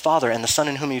and the Son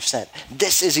in whom you've sent.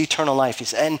 This is eternal life. He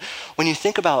said. And when you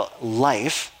think about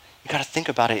life, you got to think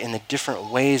about it in the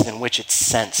different ways in which it's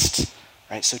sensed,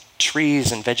 right? So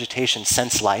trees and vegetation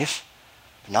sense life,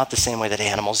 but not the same way that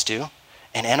animals do.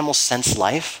 And animals sense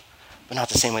life, but not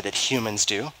the same way that humans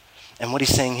do. And what he's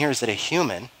saying here is that a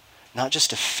human, not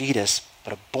just a fetus,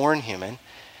 but a born human,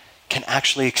 can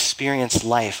actually experience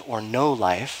life or know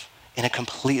life in a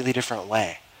completely different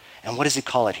way. And what does he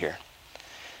call it here?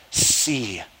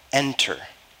 See, enter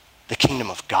the kingdom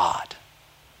of God.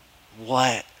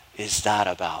 What is that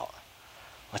about?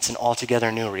 It's an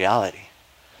altogether new reality.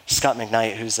 Scott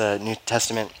McKnight, who's a New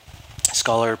Testament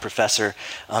scholar, professor.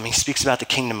 He speaks about the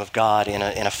kingdom of God in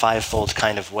a fivefold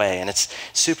kind of way. And it's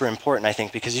super important, I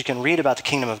think, because you can read about the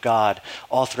kingdom of God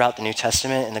all throughout the New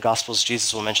Testament. In the Gospels,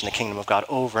 Jesus will mention the kingdom of God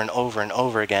over and over and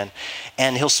over again.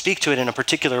 And he'll speak to it in a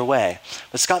particular way.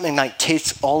 But Scott McKnight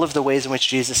takes all of the ways in which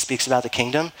Jesus speaks about the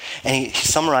kingdom, and he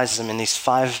summarizes them in these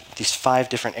five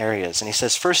different areas. And he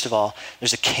says, first of all,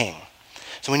 there's a king.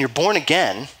 So when you're born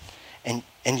again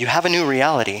and you have a new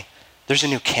reality, there's a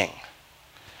new king.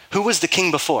 Who was the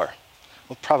king before?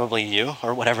 Well, probably you,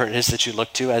 or whatever it is that you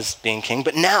look to as being king.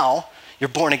 But now you're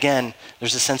born again.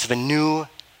 There's a sense of a new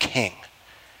king.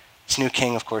 This new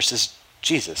king, of course, is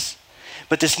Jesus.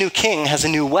 But this new king has a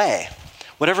new way.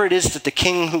 Whatever it is that the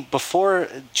king who before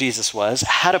Jesus was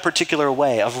had a particular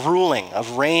way of ruling,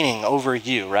 of reigning over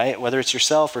you, right? Whether it's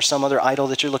yourself or some other idol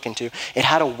that you're looking to, it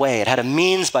had a way, it had a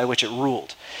means by which it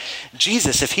ruled.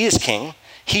 Jesus, if he is king,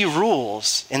 he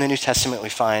rules, in the New Testament we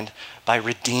find, by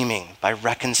redeeming, by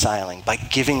reconciling, by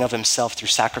giving of himself through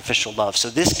sacrificial love. So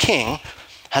this king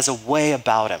has a way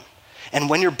about him. And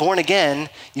when you're born again,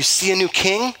 you see a new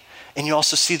king, and you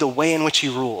also see the way in which he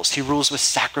rules. He rules with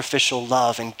sacrificial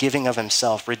love and giving of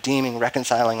himself, redeeming,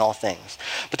 reconciling all things.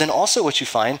 But then also what you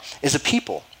find is a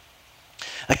people.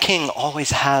 A king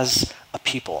always has a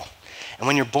people. And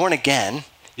when you're born again,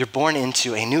 you're born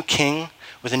into a new king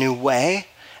with a new way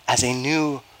as a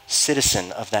new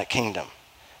citizen of that kingdom.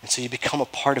 And so you become a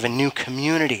part of a new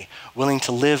community, willing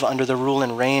to live under the rule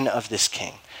and reign of this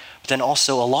king. But then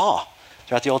also a law.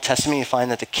 Throughout the Old Testament, you find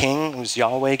that the king, who's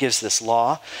Yahweh, gives this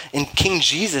law. In King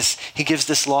Jesus, he gives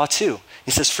this law too.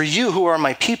 He says, for you who are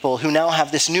my people, who now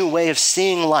have this new way of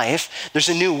seeing life, there's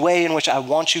a new way in which I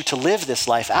want you to live this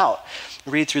life out.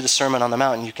 Read through the Sermon on the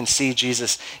Mount, and you can see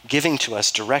Jesus giving to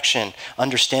us direction,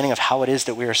 understanding of how it is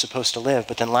that we are supposed to live.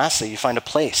 But then lastly, you find a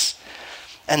place.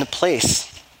 And the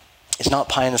place is not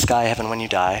pie in the sky heaven when you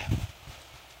die.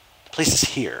 The place is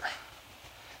here.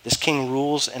 This king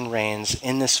rules and reigns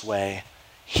in this way,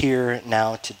 here,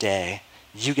 now, today.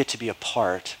 You get to be a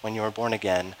part, when you are born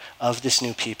again, of this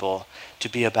new people, to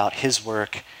be about his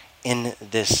work in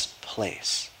this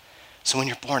place. So when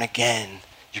you're born again,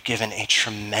 you're given a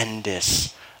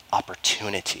tremendous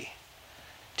opportunity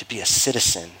to be a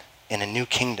citizen in a new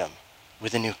kingdom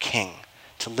with a new king,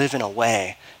 to live in a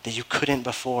way that you couldn't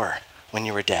before when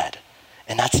you were dead.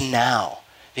 And that's now.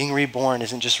 Being reborn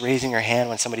isn't just raising your hand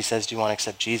when somebody says, do you want to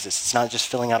accept Jesus? It's not just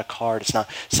filling out a card. It's not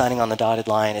signing on the dotted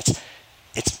line. It's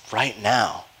right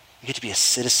now. You get to be a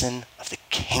citizen of the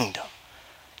kingdom.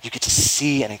 You get to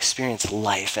see and experience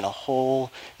life in a whole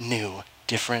new,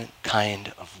 different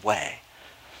kind of way.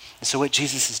 And so what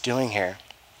Jesus is doing here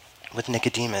with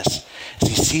Nicodemus is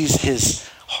he sees his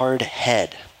hard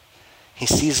head. He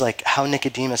sees like how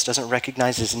Nicodemus doesn't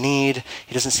recognize his need.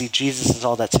 He doesn't see Jesus as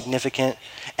all that significant.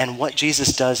 And what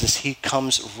Jesus does is he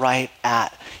comes right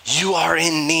at, you are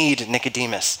in need,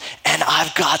 Nicodemus, and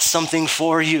I've got something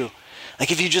for you.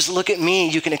 Like if you just look at me,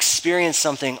 you can experience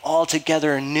something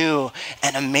altogether new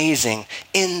and amazing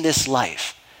in this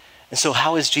life. And so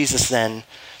how is Jesus then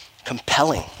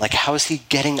compelling? Like how is he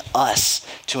getting us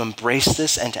to embrace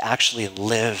this and to actually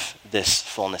live this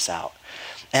fullness out?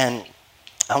 And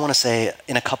I want to say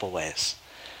in a couple ways.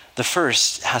 The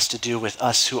first has to do with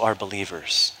us who are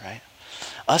believers, right?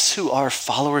 Us who are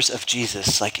followers of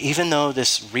Jesus, like even though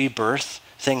this rebirth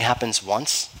thing happens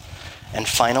once, and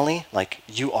finally, like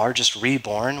you are just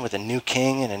reborn with a new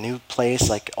king in a new place,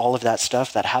 like all of that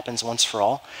stuff that happens once for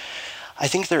all. I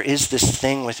think there is this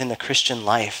thing within the Christian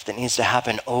life that needs to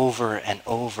happen over and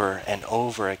over and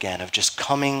over again of just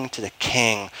coming to the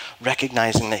King,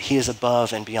 recognizing that he is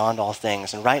above and beyond all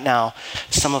things. And right now,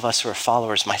 some of us who are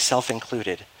followers, myself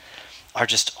included, are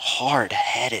just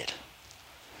hard-headed.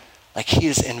 Like he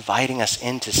is inviting us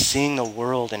into seeing the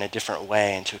world in a different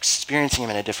way and to experiencing him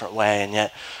in a different way. And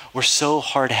yet we're so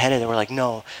hard-headed that we're like,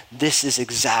 no, this is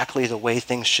exactly the way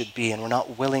things should be. And we're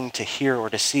not willing to hear or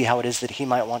to see how it is that he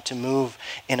might want to move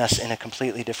in us in a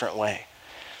completely different way.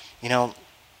 You know,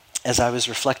 as I was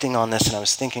reflecting on this and I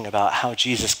was thinking about how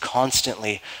Jesus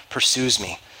constantly pursues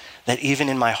me, that even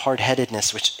in my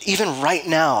hard-headedness, which even right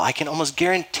now, I can almost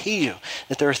guarantee you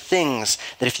that there are things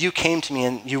that if you came to me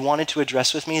and you wanted to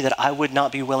address with me that I would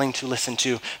not be willing to listen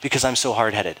to because I'm so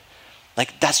hard-headed.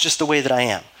 Like that's just the way that I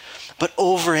am. But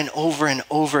over and over and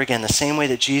over again, the same way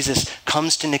that Jesus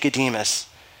comes to Nicodemus,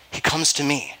 he comes to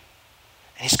me.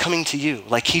 And he's coming to you.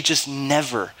 Like he just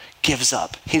never gives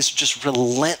up. He's just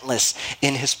relentless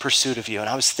in his pursuit of you. And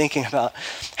I was thinking about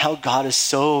how God is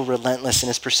so relentless in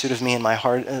his pursuit of me and my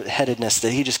hard-headedness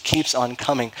that he just keeps on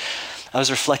coming. I was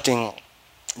reflecting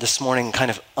this morning kind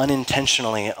of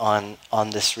unintentionally on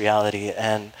this reality.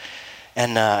 And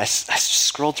And I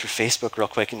scrolled through Facebook real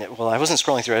quick, and I wasn't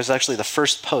scrolling through. It was actually the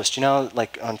first post. You know,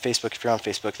 like on Facebook, if you're on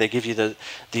Facebook, they give you the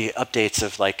updates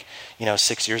of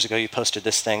 6 years ago you posted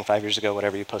this thing, 5 years ago,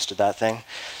 whatever, you posted that thing.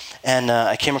 And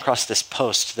I came across this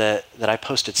post that I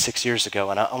posted 6 years ago,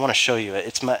 and I want to show you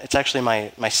it. It's actually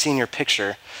my senior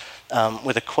picture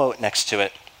with a quote next to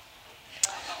it.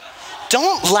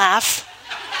 Don't laugh.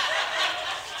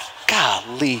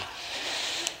 Golly.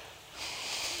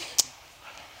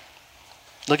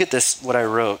 Look at this, what I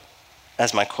wrote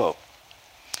as my quote.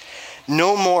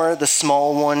 No more the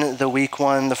small one, the weak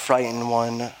one, the frightened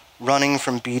one, running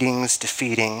from beatings,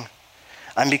 defeating.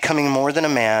 I'm becoming more than a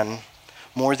man,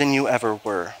 more than you ever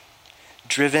were,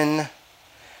 driven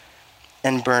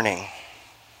and burning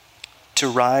to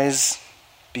rise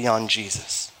beyond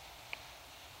Jesus.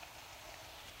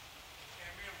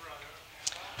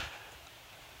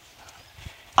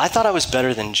 I thought I was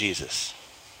better than Jesus.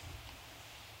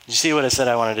 Did you see what I said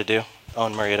I wanted to do?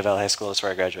 Owen Marietta Valley High School, that's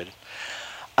where I graduated.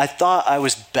 I thought I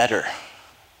was better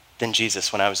than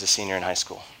Jesus when I was a senior in high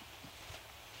school.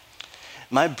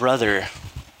 My brother,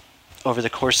 over the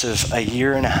course of a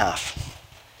year and a half,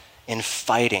 in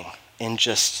fighting, in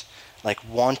just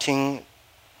wanting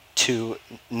to,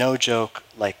 no joke,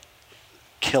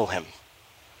 kill him,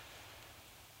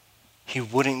 he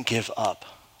wouldn't give up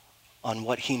on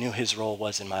what he knew his role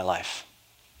was in my life.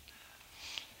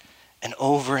 And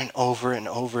over and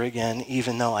over again,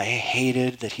 even though I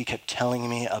hated that he kept telling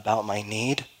me about my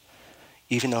need,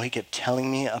 even though he kept telling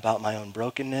me about my own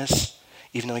brokenness,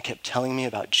 even though he kept telling me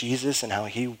about Jesus and how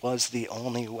he was the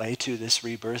only way to this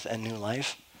rebirth and new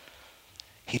life,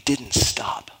 he didn't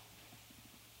stop.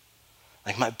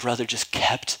 My brother just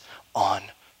kept on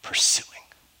pursuing.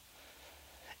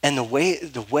 And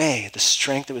the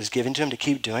strength that was given to him to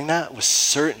keep doing that was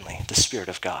certainly the Spirit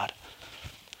of God.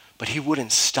 But he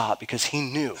wouldn't stop because he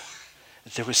knew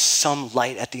that there was some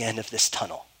light at the end of this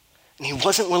tunnel. And he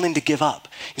wasn't willing to give up.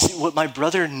 You see, what my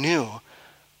brother knew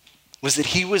was that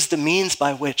he was the means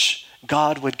by which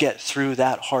God would get through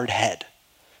that hard head.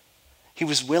 He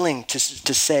was willing to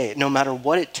say, no matter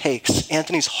what it takes,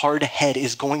 Anthony's hard head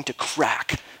is going to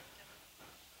crack.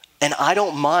 And I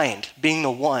don't mind being the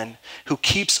one who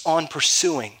keeps on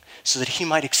pursuing so that he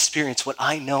might experience what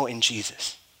I know in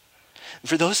Jesus.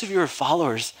 For those of you who are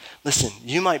followers, listen,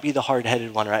 you might be the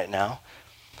hard-headed one right now,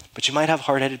 but you might have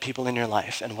hard-headed people in your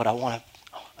life. And what I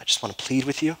just want to plead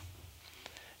with you,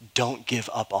 don't give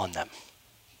up on them.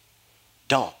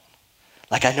 Don't.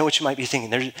 I know what you might be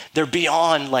thinking. They're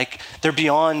beyond,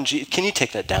 can you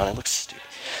take that down? It looks stupid.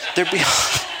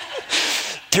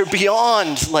 They're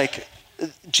beyond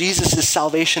Jesus'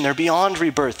 salvation. They're beyond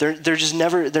rebirth. They're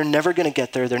never going to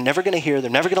get there. They're never going to hear.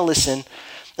 They're never going to listen.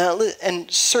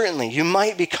 And certainly, you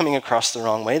might be coming across the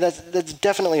wrong way. That's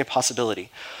definitely a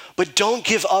possibility. But don't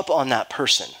give up on that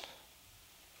person.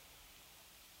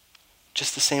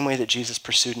 Just the same way that Jesus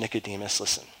pursued Nicodemus.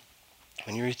 Listen,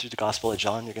 when you read through the Gospel of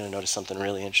John, you're going to notice something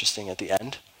really interesting at the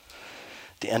end.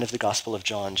 At the end of the Gospel of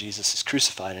John, Jesus is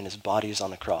crucified and his body is on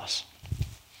the cross.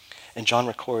 And John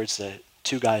records that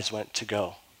two guys went to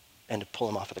go and to pull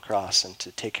him off of the cross and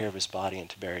to take care of his body and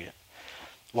to bury it.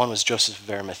 One was Joseph of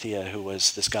Arimathea, who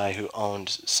was this guy who owned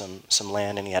some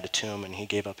land and he had a tomb and he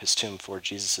gave up his tomb for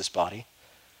Jesus' body.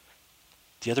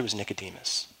 The other was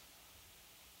Nicodemus.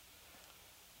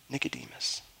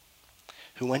 Nicodemus,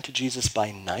 who went to Jesus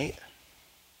by night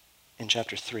in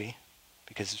chapter 3,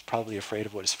 because he's probably afraid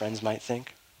of what his friends might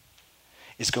think,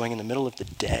 is going in the middle of the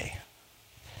day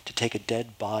to take a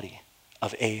dead body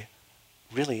of a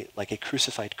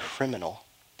crucified criminal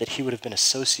that he would have been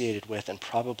associated with and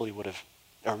probably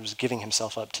was giving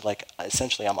himself up to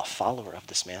essentially, I'm a follower of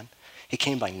this man. He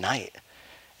came by night,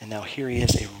 and now here he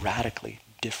is, a radically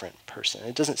different person.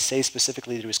 It doesn't say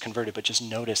specifically that he was converted, but just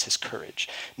notice his courage.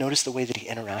 Notice the way that he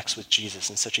interacts with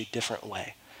Jesus in such a different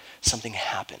way. Something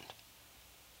happened.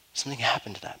 Something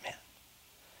happened to that man.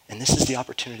 And this is the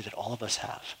opportunity that all of us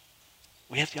have.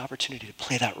 We have the opportunity to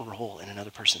play that role in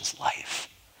another person's life.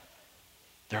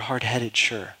 They're hard-headed,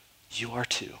 sure. You are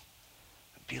too.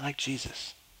 But be like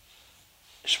Jesus.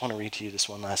 I just want to read to you this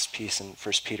one last piece in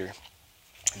 1 Peter,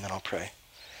 and then I'll pray.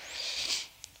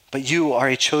 But you are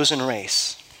a chosen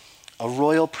race, a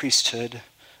royal priesthood,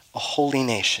 a holy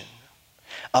nation,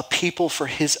 a people for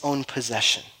his own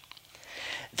possession,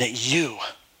 that you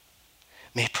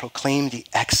may proclaim the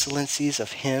excellencies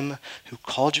of him who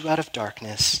called you out of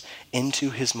darkness into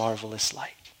his marvelous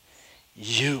light.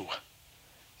 You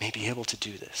may be able to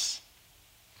do this.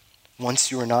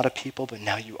 Once you were not a people, but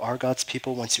now you are God's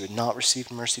people. Once you had not received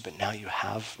mercy, but now you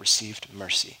have received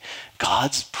mercy.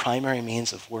 God's primary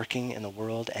means of working in the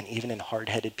world and even in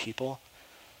hard-headed people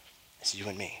is you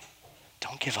and me.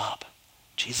 Don't give up.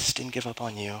 Jesus didn't give up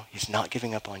on you. He's not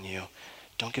giving up on you.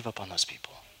 Don't give up on those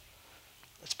people.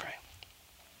 Let's pray.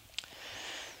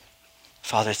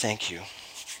 Father, thank you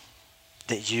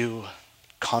that you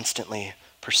constantly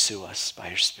pursue us by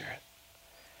your Spirit,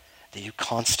 that you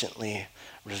constantly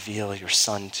reveal your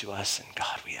Son to us. And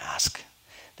God, we ask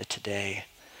that today,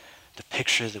 the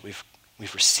picture that we've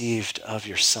received of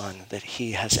your Son, that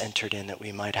he has entered in, that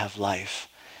we might have life,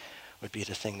 would be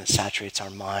the thing that saturates our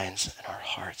minds and our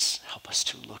hearts. Help us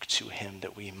to look to him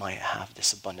that we might have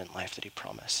this abundant life that he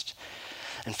promised.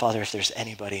 And Father, if there's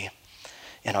anybody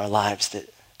in our lives that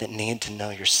need to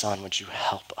know your Son, would you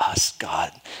help us,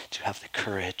 God, to have the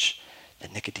courage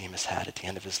that Nicodemus had at the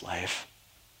end of his life,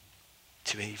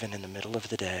 to even in the middle of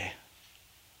the day,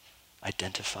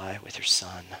 identify with your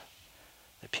Son,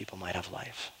 that people might have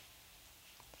life.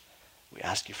 We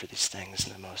ask you for these things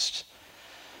in the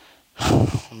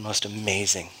most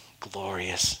amazing,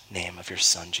 glorious name of your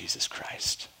Son, Jesus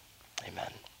Christ.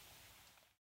 Amen.